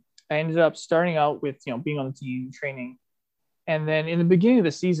I ended up starting out with being on the team, training, and then in the beginning of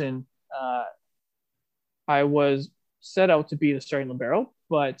the season, I was set out to be the starting libero,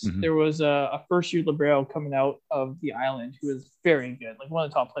 but Hmm. there was a first year libero coming out of the island who was very good, like one of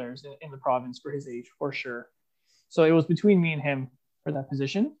the top players in the province for his age, for sure. So it was between me and him for that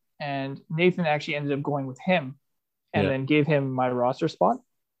position. And Nathan actually ended up going with him and Yeah. then gave him my roster spot.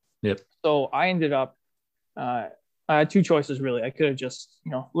 Yep. So I ended up, uh, I had two choices really. I could have just,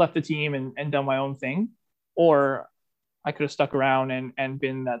 left the team and done my own thing, or I could have stuck around and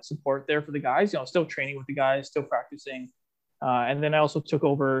been that support there for the guys, still training with the guys, still practicing. And then I also took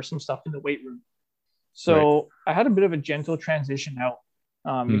over some stuff in the weight room. Right. So I had a bit of a gentle transition out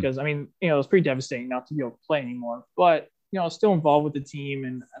Hmm. because I mean, it was pretty devastating not to be able to play anymore. But I was still involved with the team,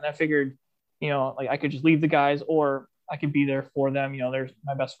 and I figured, like I could just leave the guys, or I could be there for them. There's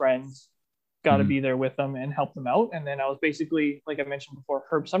my best friends, got to Hmm. be there with them and help them out. And then I was basically, like I mentioned before,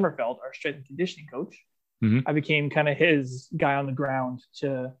 Herb Sommerfeld, our strength and conditioning coach. Hmm. I became kind of his guy on the ground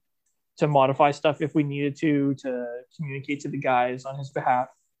to modify stuff if we needed to communicate to the guys on his behalf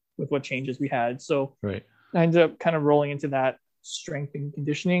with what changes we had. So Right. I ended up kind of rolling into that strength and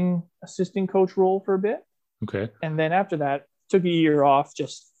conditioning assistant coach role for a bit. Okay. And then after that, took a year off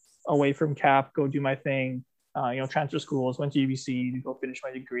just away from CAP, go do my thing, transfer schools, went to UBC to go finish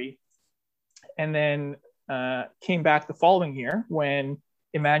my degree. And then came back the following year when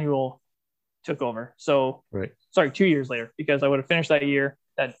Emmanuel took over. So, Right. sorry, 2 years later, because I would have finished that year.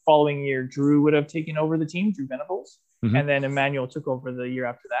 That following year, Drew would have taken over the team, Drew Venables. Hmm. And then Emmanuel took over the year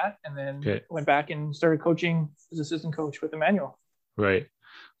after that. And then Okay. went back and started coaching as assistant coach with Emmanuel. Right.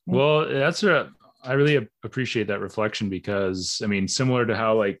 Yeah. Well, I really appreciate that reflection because I mean, similar to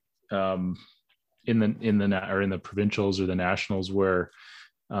how like um, in the provincials or the nationals where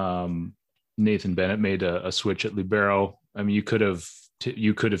um, Nathan Bennett made a switch at libero. I mean, you could have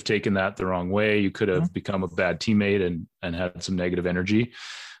taken that the wrong way. You could Mm-hmm. have become a bad teammate and had some negative energy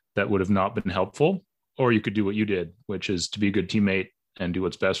that would have not been helpful. Or you could do what you did, which is to be a good teammate and do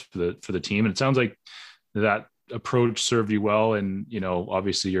what's best for the team. And it sounds like that approach served you well. And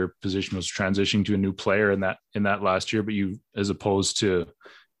obviously your position was transitioning to a new player in that last year, but you, as opposed to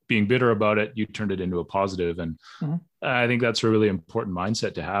being bitter about it, you turned it into a positive. And Mm-hmm. I think that's a really important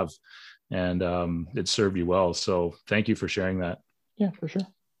mindset to have, and it served you well. So thank you for sharing that. Yeah, for sure.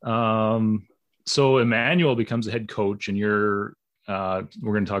 Um, so Emmanuel becomes a head coach, and we're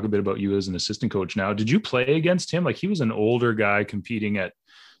going to talk a bit about you as an assistant coach now. Did you play against him? Like, he was an older guy competing at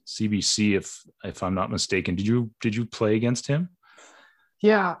CBC, if I'm not mistaken. Did you play against him?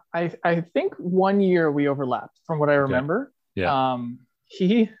 Yeah, I think 1 year we overlapped from what I Okay. remember. Yeah.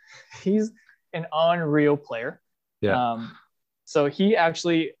 He's an unreal player. Yeah. Um, so he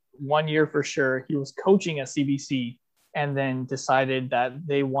actually 1 year for sure he was coaching at CBC and then decided that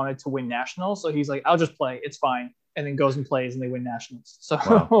they wanted to win nationals. So he's like, I'll just play, it's fine, and then goes and plays and they win nationals. So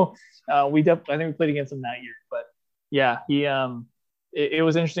Wow. I think we played against him that year. But yeah, it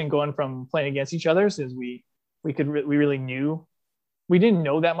was interesting going from playing against each other since we really knew we didn't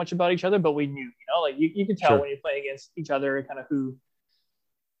know that much about each other, but we knew, like you could tell Sure. when you play against each other, kind of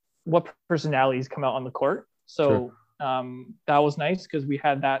what personalities come out on the court. Sure. So that was nice because we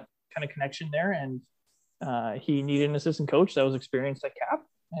had that kind of connection there, and he needed an assistant coach that was experienced at CAP,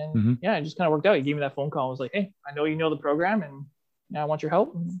 and Hmm. yeah, it just kind of worked out. He gave me that phone call. I was like, hey, I know you know the program, and I want your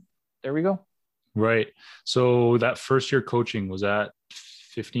help. And there we go. Right. So that first year coaching was at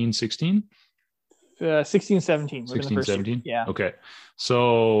 15, 16? 16, 17 within the 16, first year. 17? Yeah, Okay.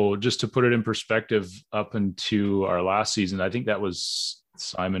 So just to put it in perspective, up into our last season, I think that was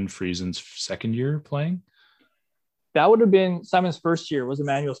Simon Friesen's second year playing. that would have been Simon's first year. Was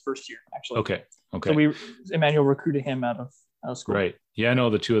Emmanuel's first year actually. Okay. So Okay. Emmanuel recruited him out of school. Right. Yeah, I know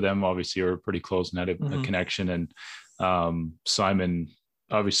the two of them obviously are pretty close and had a Mhm. connection. And Simon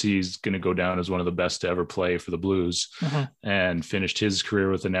obviously is going to go down as one of the best to ever play for the Blues, Mhm. and finished his career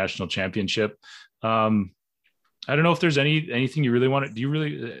with a national championship. I don't know if there's anything you really want to. Do you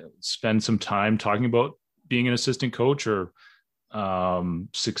really spend some time talking about being an assistant coach, or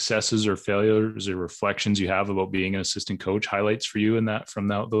successes or failures or reflections you have about being an assistant coach, highlights for you in that from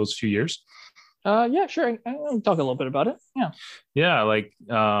those few years? Yeah, sure. I'll talk a little bit about it. Yeah. Yeah, like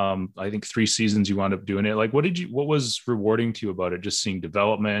I think 3 seasons you wound up doing it. Like, what was rewarding to you about it? Just seeing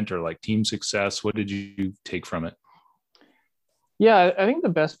development or like team success? What did you take from it? Yeah, I think the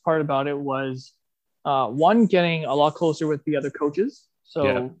best part about it was one, getting a lot closer with the other coaches.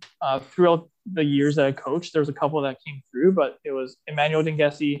 Yeah. So throughout the years that I coached, there was a couple that came through, but it was Emmanuel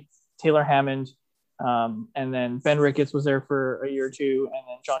Dengesi, Taylor Hammond, and then Ben Ricketts was there for a year or two, and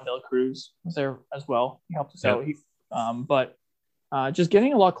then John Dela Cruz was there as well. He helped us out. But just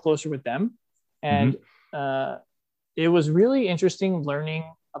getting a lot closer with them, and it was really interesting learning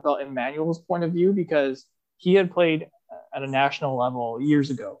about Emmanuel's point of view, because he had played at a national level years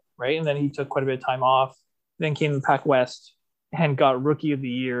ago, right? And then he took quite a bit of time off, then came to Pac West and got Rookie of the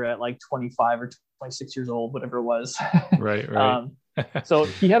Year at like 25 or 26 years old, whatever it was. Right. So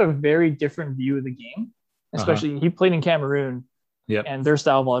he had a very different view of the game, especially he played in Cameroon, and their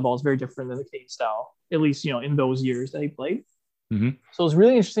style of volleyball is very different than the Canadian style, at least, in those years that he played. So it was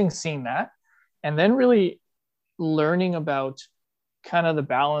really interesting seeing that, and then really learning about kind of the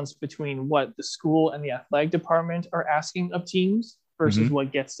balance between what the school and the athletic department are asking of teams versus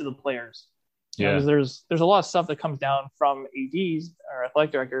what gets to the players. Because there's a lot of stuff that comes down from ADs or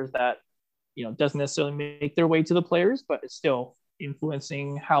athletic directors that doesn't necessarily make their way to the players, but it's still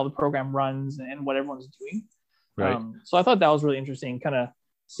influencing how the program runs and what everyone's doing. Right. So I thought that was really interesting, kind of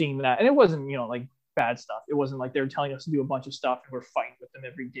seeing that. And it wasn't like bad stuff. It wasn't like they were telling us to do a bunch of stuff and we're fighting with them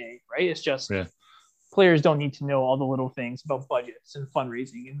every day, right? It's just players don't need to know all the little things about budgets and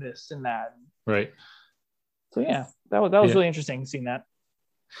fundraising and this and that. Right. So yeah, that was really interesting seeing that.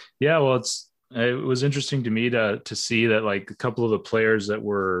 Yeah, well, it was interesting to me to see that, like, a couple of the players that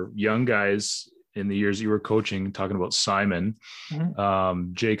were young guys in the years you were coaching, talking about Simon,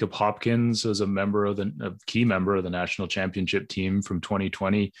 Jacob Hopkins was a key member of the national championship team from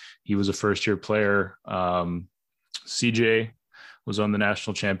 2020. He was a first year player. CJ was on the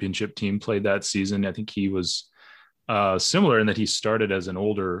national championship team, played that season. I think he was similar in that he started as an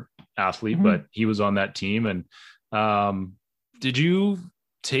older athlete, but he was on that team. And did you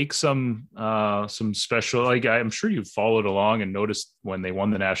take some special, like, I'm sure you followed along and noticed when they won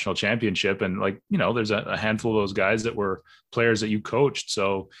the national championship, and there's a handful of those guys that were players that you coached,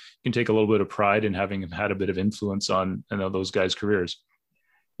 so you can take a little bit of pride in having had a bit of influence on those guys' careers.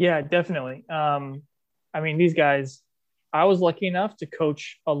 Yeah, definitely. I mean, these guys, I was lucky enough to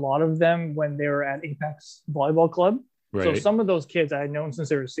coach a lot of them when they were at Apex Volleyball Club. Right. So some of those kids I had known since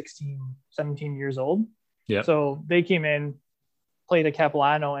they were 16, 17 years old. Yeah. So they came in, played at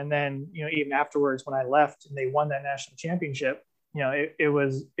Capilano, and then even afterwards when I left and they won that national championship, it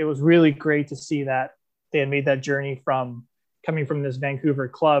was really great to see that they had made that journey from coming from this Vancouver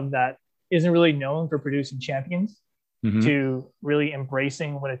club that isn't really known for producing champions to really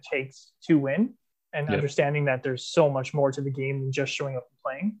embracing what it takes to win and understanding that there's so much more to the game than just showing up and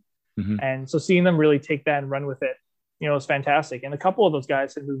playing. And so seeing them really take that and run with it, it's fantastic. And a couple of those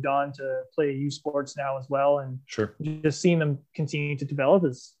guys have moved on to play youth sports now as well. And just seeing them continue to develop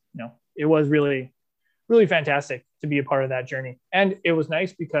is, it was really, really fantastic to be a part of that journey. And it was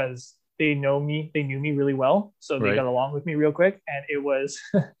nice because they knew me really well. So they got along with me real quick. And it was,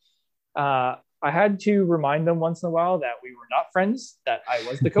 I had to remind them once in a while that we were not friends, that I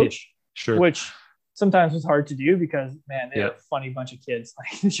was the coach, which sometimes was hard to do because, man, they're a funny bunch of kids.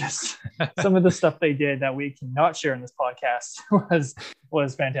 Like, just some of the stuff they did that we cannot share in this podcast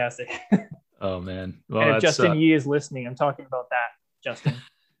was fantastic. Oh man. Well, and if Justin Yee is listening, I'm talking about that, Justin.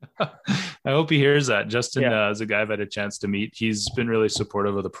 I hope he hears that. Justin is a guy I've had a chance to meet. He's been really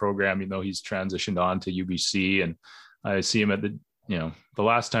supportive of the program. He's transitioned on to UBC, and I see him at the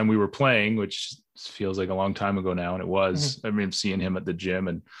last time we were playing, which feels like a long time ago now. And it was, I mean, seeing him at the gym,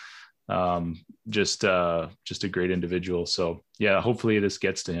 and just a great individual. So yeah, hopefully this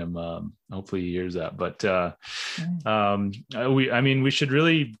gets to him. Hopefully he hears that, but we should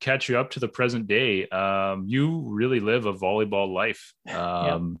really catch you up to the present day. You really live a volleyball life,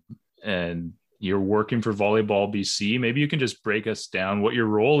 and you're working for Volleyball BC. Maybe you can just break us down what your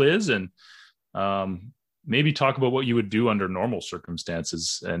role is, and maybe talk about what you would do under normal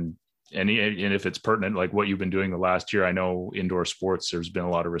circumstances, and if it's pertinent, like what you've been doing the last year. I know indoor sports, there's been a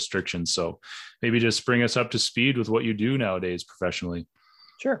lot of restrictions. So maybe just bring us up to speed with what you do nowadays professionally.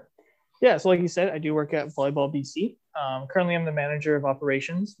 Sure. Yeah. So like you said, I do work at Volleyball BC. Currently, I'm the manager of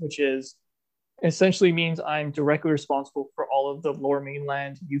operations, which essentially means I'm directly responsible for all of the Lower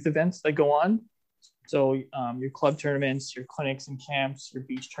Mainland youth events that go on. So your club tournaments, your clinics and camps, your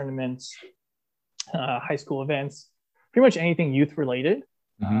beach tournaments, high school events, pretty much anything youth related.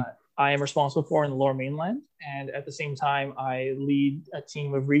 I am responsible for in the Lower Mainland. And at the same time, I lead a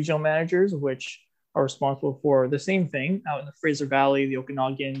team of regional managers, which are responsible for the same thing out in the Fraser Valley, the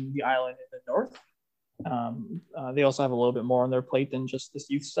Okanagan, the island in the north. They also have a little bit more on their plate than just this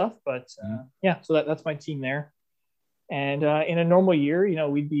youth stuff. But so that's my team there. And in a normal year,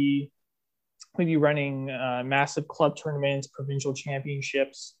 we'd be running massive club tournaments, provincial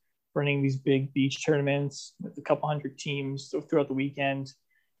championships, running these big beach tournaments with a couple hundred teams throughout the weekend.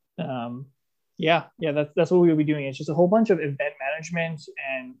 Um, that's what we'll be doing. It's just a whole bunch of event management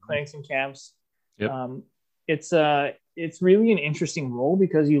and clinics and camps. Yep. Um, it's really an interesting role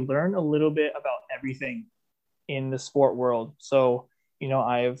because you learn a little bit about everything in the sport world. So,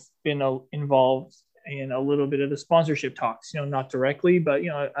 I've been involved in a little bit of the sponsorship talks, not directly, but,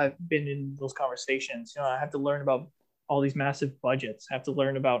 I've been in those conversations. I have to learn about all these massive budgets. I have to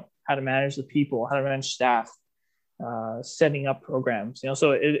learn about how to manage the people, how to manage staff, setting up programs,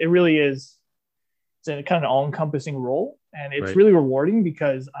 so it really is, it's a kind of an all-encompassing role, and it's Right. really rewarding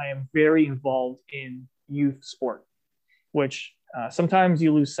because I am very involved in youth sport, which sometimes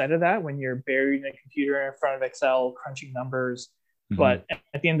you lose sight of that when you're buried in a computer in front of Excel crunching numbers. But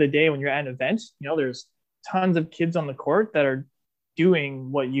at the end of the day, when you're at an event, there's tons of kids on the court that are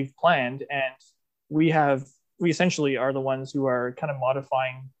doing what you've planned, and we essentially are the ones who are kind of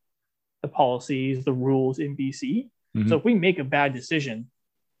modifying the policies, the rules in BC. So if we make a bad decision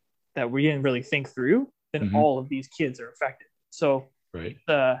that we didn't really think through, then all of these kids are affected. So Right.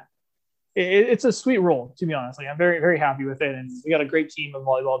 It's a sweet role, to be honest. Like, I'm very, very happy with it. And we got a great team of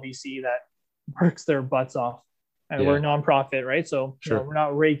Volleyball BC that works their butts off. And we're a nonprofit, right? So Sure. we're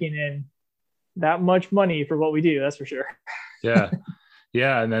not raking in that much money for what we do. That's for sure. Yeah.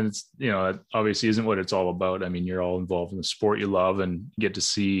 Yeah. And then it's, it obviously isn't what it's all about. I mean, you're all involved in the sport you love and get to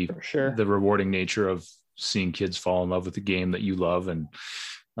see For sure. the rewarding nature of seeing kids fall in love with the game that you love and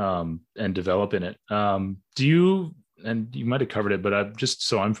develop in it. Do you, and you might've covered it, but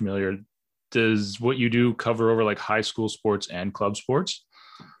I'm familiar, does what you do cover over like high school sports and club sports?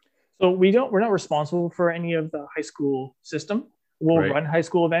 So we're not responsible for any of the high school system. We'll run high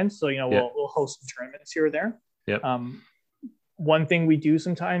school events. So, we'll host some tournaments here or there. Yep. One thing we do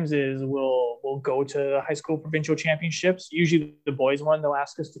sometimes is we'll go to the high school provincial championships. Usually the boys one, they'll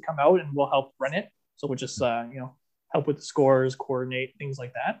ask us to come out and we'll help run it. So we'll just, help with the scores, coordinate things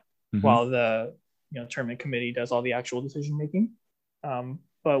like that, while the, tournament committee does all the actual decision making.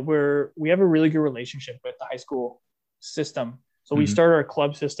 But we have a really good relationship with the high school system. So we start our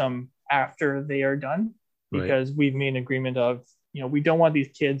club system after they are done because we've made an agreement of, we don't want these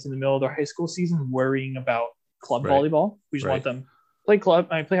kids in the middle of their high school season worrying about club volleyball. We just want them play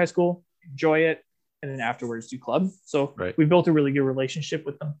high school, enjoy it, and then afterwards do club. So we built a really good relationship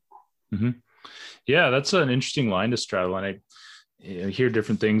with them. Yeah, that's an interesting line to straddle. And I hear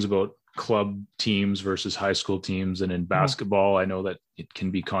different things about club teams versus high school teams. And in basketball, I know that it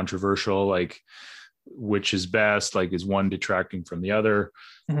can be controversial, like which is best, like is one detracting from the other.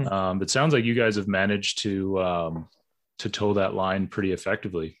 It sounds like you guys have managed to toe that line pretty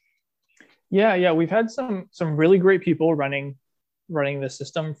effectively. Yeah. We've had some really great people running the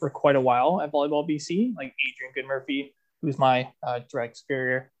system for quite a while at Volleyball BC, like Adrian Goodmurphy, who's my direct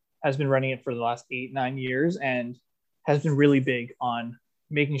superior, has been running it for the last 8-9 years and has been really big on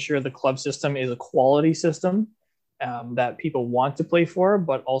making sure the club system is a quality system that people want to play for,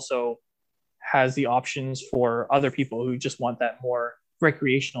 but also has the options for other people who just want that more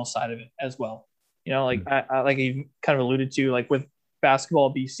recreational side of it as well. Like you kind of alluded to, like with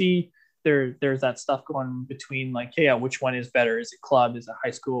Basketball BC, there's that stuff going between like, hey, which one is better? Is it club? Is it high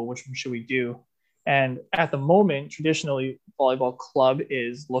school? Which one should we do? And at the moment, traditionally, volleyball club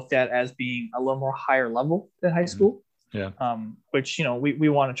is looked at as being a little more higher level than high school. Which, we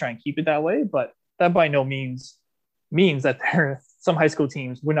want to try and keep it that way, but that by no means means that there are some high school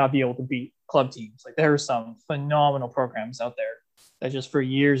teams would not be able to beat club teams. Like, there are some phenomenal programs out there that just for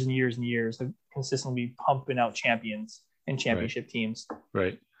years and years and years have consistently been pumping out champions and championship teams.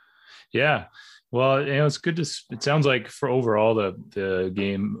 Right. Yeah. Well, it's good it sounds like for overall the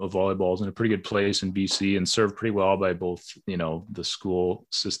game of volleyball is in a pretty good place in BC and served pretty well by both, the school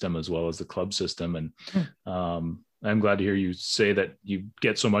system as well as the club system. And I'm glad to hear you say that you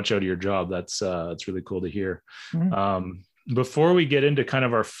get so much out of your job. That's really cool to hear. Before we get into kind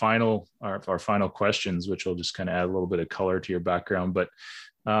of our final questions, which will just kind of add a little bit of color to your background, but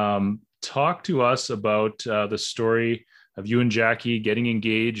talk to us about the story of you and Jackie getting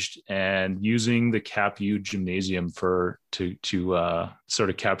engaged and using the CapU gymnasium to sort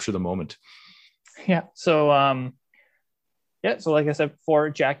of capture the moment. Yeah. So, so like I said before,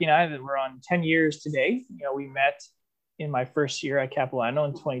 Jackie and I, that we're on 10 years today. We met in my first year at Capilano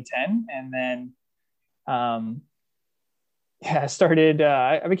in 2010. And then,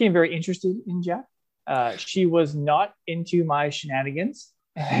 I became very interested in Jack. She was not into my shenanigans.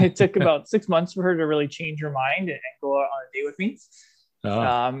 It took about 6 months for her to really change her mind and go out on a date with me.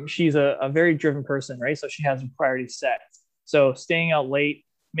 She's a very driven person, right? So she has her priorities set. So staying out late,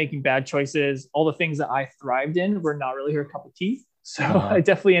 making bad choices, all the things that I thrived in were not really her cup of tea. So I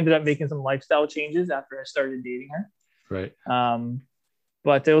definitely ended up making some lifestyle changes after I started dating her. Right.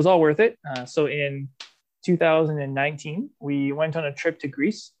 but it was all worth it. So in 2019, we went on a trip to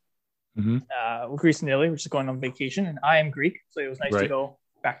Greece, Greece and Italy, which is going on vacation. And I am Greek, so it was nice to go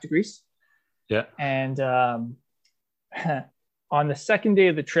back to Greece. Yeah. And on the second day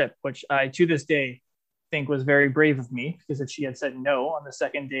of the trip, which I to this day think was very brave of me, because if she had said no on the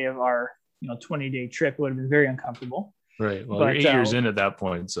second day of our 20-day trip, it would have been very uncomfortable. Right. Well, you're 8 years in at that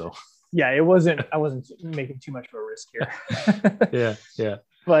point, so yeah, I wasn't making too much of a risk here. Yeah.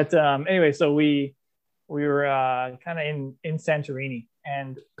 But anyway, so we were kind of in Santorini,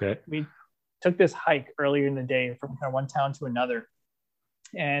 and we took this hike earlier in the day from kind of one town to another,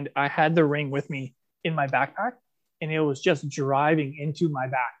 and I had the ring with me in my backpack, and it was just driving into my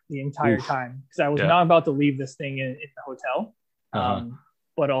back the entire time, because I was not about to leave this thing in the hotel.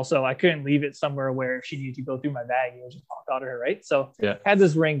 But also I couldn't leave it somewhere where if she needed to go through my bag, it would just pop out of her, right? So had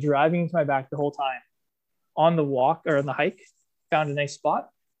this ring driving into my back the whole time. On the walk or on the hike, found a nice spot.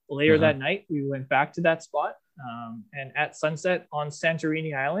 Later that night, we went back to that spot. And at sunset on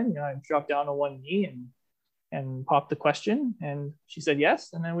Santorini Island, I dropped down on one knee and popped the question, and she said yes.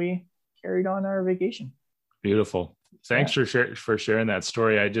 And then we carried on our vacation. Beautiful. Thanks for sharing that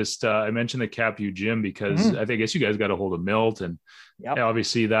story. I just I mentioned the CapU gym because I guess you guys got a hold of Milt, and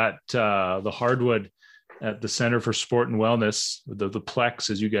obviously that the hardwood at the Center for Sport and Wellness, the Plex,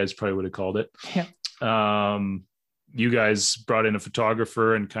 as you guys probably would have called it. You guys brought in a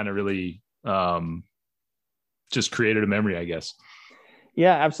photographer and kind of really just created a memory, I guess.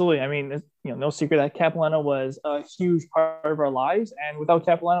 Yeah, absolutely. I mean, no secret that Capilano was a huge part of our lives, and without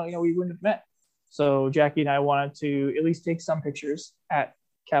Capilano, we wouldn't have met. So Jackie and I wanted to at least take some pictures at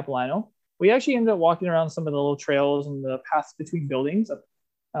Capilano. We actually ended up walking around some of the little trails and the paths between buildings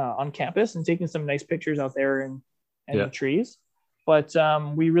on campus and taking some nice pictures out there and the trees. But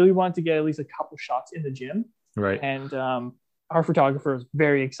we really wanted to get at least a couple shots in the gym. Right. And our photographer was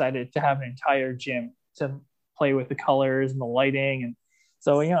very excited to have an entire gym to play with the colors and the lighting. And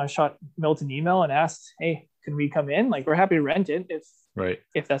so, I shot Milton an email and asked, hey, can we come in? Like, we're happy to rent it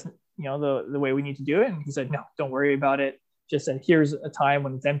if that's the way we need to do it. And he said, no, don't worry about it. Just said, here's a time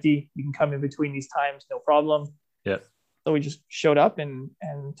when it's empty. You can come in between these times, no problem. Yeah. So we just showed up and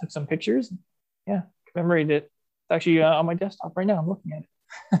took some pictures. Yeah, commemorated it. It's actually on my desktop right now. I'm looking at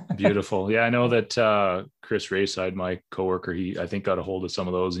it. Beautiful. Yeah, I know that Chris Rayside, my coworker, I think got a hold of some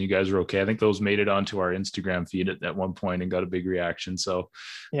of those, and you guys were okay. I think those made it onto our Instagram feed at one point and got a big reaction. So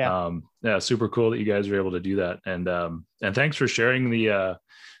super cool that you guys were able to do that. And thanks for sharing the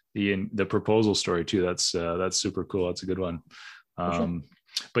proposal story too. That's super cool. That's a good one.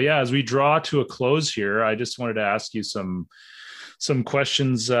 But yeah, as we draw to a close here, I just wanted to ask you some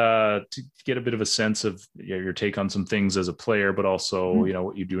questions to get a bit of a sense of your take on some things as a player, but also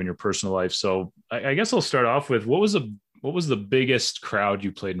what you do in your personal life. So I guess I'll start off with what was the biggest crowd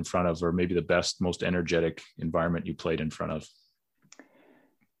you played in front of, or maybe the best, most energetic environment you played in front of?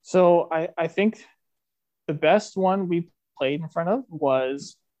 So I think the best one we played in front of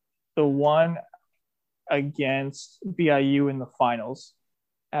was the one against BIU in the finals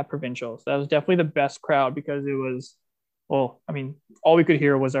at provincials. That was definitely the best crowd because it was, well, I mean, all we could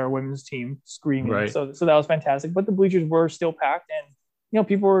hear was our women's team screaming. Right. So that was fantastic. But the bleachers were still packed, and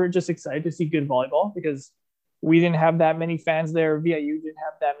people were just excited to see good volleyball because we didn't have that many fans there. VIU didn't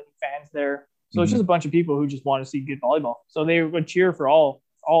have that many fans there. So it's just a bunch of people who just want to see good volleyball. So they would cheer for all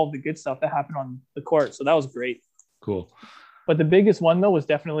of the good stuff that happened on the court. So that was great. Cool. But the biggest one, though, was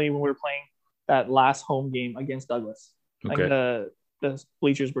definitely when we were playing that last home game against Douglas. Okay. Like the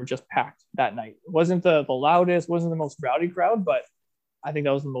bleachers were just packed that night. It wasn't the loudest, wasn't the most rowdy crowd, but I think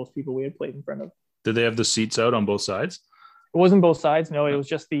that was the most people we had played in front of. Did they have the seats out on both sides? It wasn't both sides. No, it was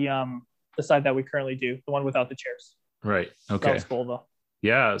just the side that we currently do, the one without the chairs. Right. Okay. That was full, though.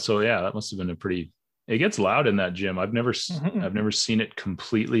 Yeah. So yeah, that must have been it gets loud in that gym. I've never seen it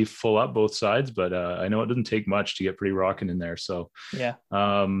completely full up both sides, but I know it doesn't take much to get pretty rocking in there. So yeah.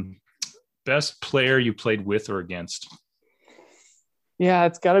 Best player you played with or against? Yeah,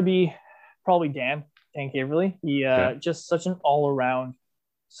 it's got to be probably Dan Caverly. He just such an all-around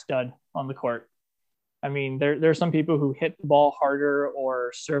stud on the court. I mean, there are some people who hit the ball harder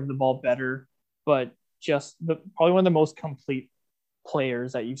or serve the ball better, but just probably one of the most complete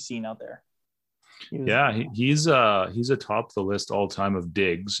players that you've seen out there. He's atop the list all time of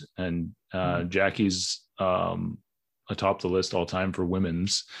digs, and Jackie's atop the list all time for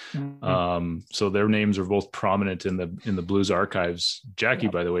women's. So their names are both prominent in the Blues archives. Jackie,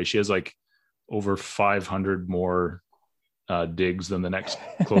 by the way, she has like over 500 more digs than the next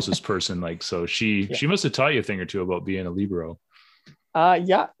closest person. Like, so she must have taught you a thing or two about being a libero.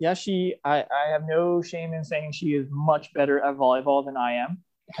 Yeah. I have no shame in saying she is much better at volleyball than I am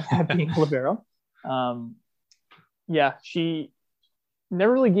at being libero. Um, yeah, she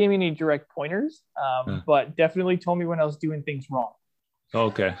never really gave me any direct pointers, but definitely told me when I was doing things wrong.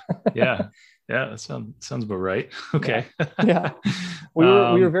 Okay. Yeah. Yeah. That sounds about right. Okay. Yeah. We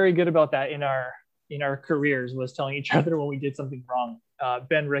were very good about that in our careers, was telling each other when we did something wrong.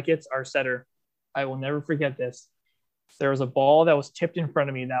 Ben Ricketts, our setter, I will never forget this. There was a ball that was tipped in front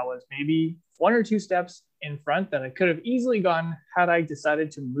of me that was maybe 1 or 2 steps in front that I could have easily gone had I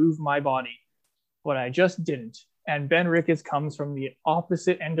decided to move my body, but I just didn't. And Ben Ricketts comes from the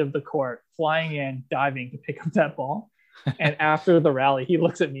opposite end of the court, flying in, diving to pick up that ball. And after the rally, he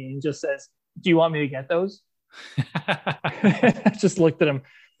looks at me and just says, "Do you want me to get those?" I just looked at him.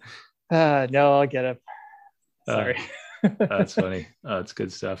 No, I'll get it. Sorry. That's funny. That's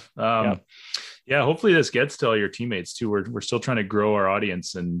good stuff. Yeah, hopefully this gets to all your teammates too. We're still trying to grow our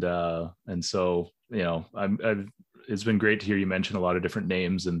audience, and so it's been great to hear you mention a lot of different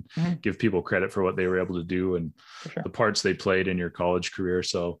names and give people credit for what they were able to do and the parts they played in your college career.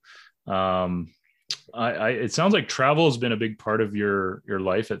 So it sounds like travel has been a big part of your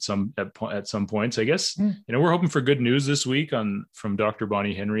life at some points, I guess. We're hoping for good news this week from Dr.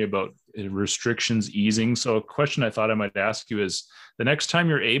 Bonnie Henry about restrictions easing. So a question I thought I might ask you is, the next time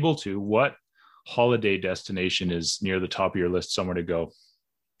you're able to, what holiday destination is near the top of your list somewhere to go?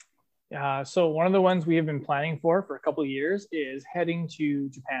 So one of the ones we have been planning for a couple of years is heading to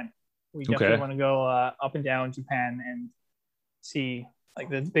Japan. We definitely want to go up and down Japan and see like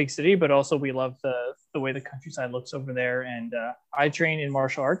the big city, but also we love the way the countryside looks over there. And I train in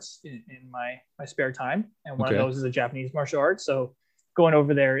martial arts in my spare time, and one of those is a Japanese martial arts. So going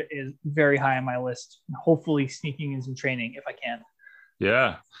over there is very high on my list, and hopefully sneaking in some training if I can.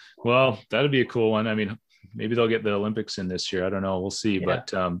 Yeah. Well, that'd be a cool one. I mean, maybe they'll get the Olympics in this year. I don't know. We'll see. Yeah.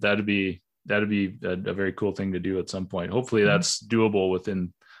 But that'd be a very cool thing to do at some point. Hopefully that's doable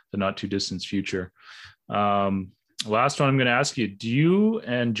within the not too distant future. Last one I'm going to ask you, do you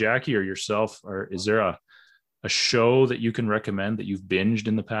and Jackie or yourself, or is there a show that you can recommend that you've binged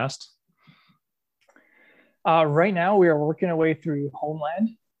in the past? Right now we are working our way through Homeland.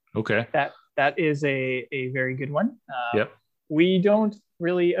 Okay. That is a very good one. Yep. We don't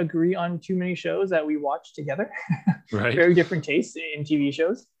really agree on too many shows that we watch together. Right. Very different tastes in TV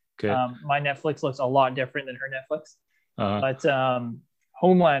shows. Okay. My Netflix looks a lot different than her Netflix. But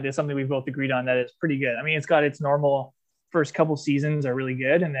Homeland is something we both agreed on that is pretty good. I mean, it's got its normal first couple seasons are really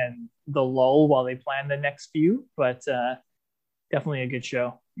good, and then the lull while they plan the next few, but definitely a good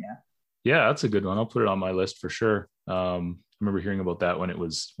show. Yeah, that's a good one. I'll put it on my list for sure. I remember hearing about that when it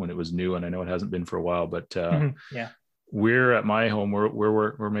was new, and I know it hasn't been for a while, but we're at my home.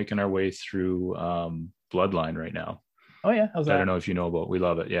 We're making our way through Bloodline right now. Oh yeah, how's that? I don't know if you know about. We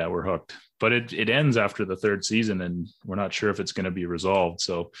love it. Yeah, we're hooked. But it ends after the 3rd season, and we're not sure if it's going to be resolved.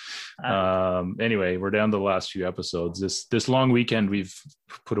 So anyway, we're down to the last few episodes. This long weekend, we've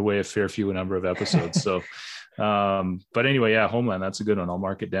put away a fair few number of episodes. So, but anyway, yeah, Homeland. That's a good one. I'll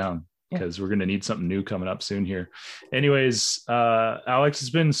mark it down, because we're going to need something new coming up soon here. Anyways, Alex, it's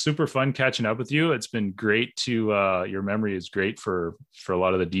been super fun catching up with you. It's been great to, your memory is great for a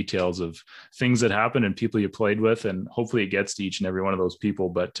lot of the details of things that happened and people you played with, and hopefully it gets to each and every one of those people.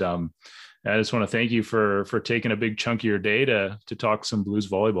 But I just want to thank you for taking a big chunk of your day to talk some Blues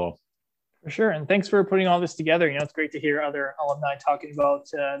volleyball. For sure. And thanks for putting all this together. It's great to hear other alumni talking about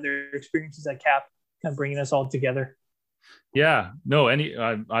their experiences at CAP, kind of bringing us all together. Yeah, no,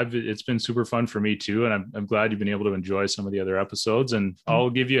 it's been super fun for me too. And I'm glad you've been able to enjoy some of the other episodes, and I'll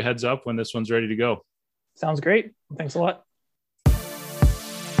give you a heads up when this one's ready to go. Sounds great. Thanks a lot.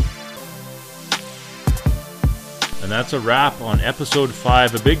 And that's a wrap on episode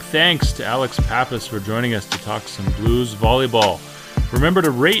 5. A big thanks to Alex Pappas for joining us to talk some Blues volleyball. Remember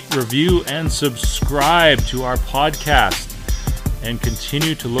to rate, review, and subscribe to our podcast. And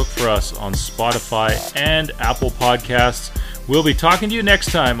continue to look for us on Spotify and Apple Podcasts. We'll be talking to you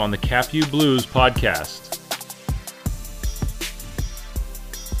next time on the CapU Blues podcast.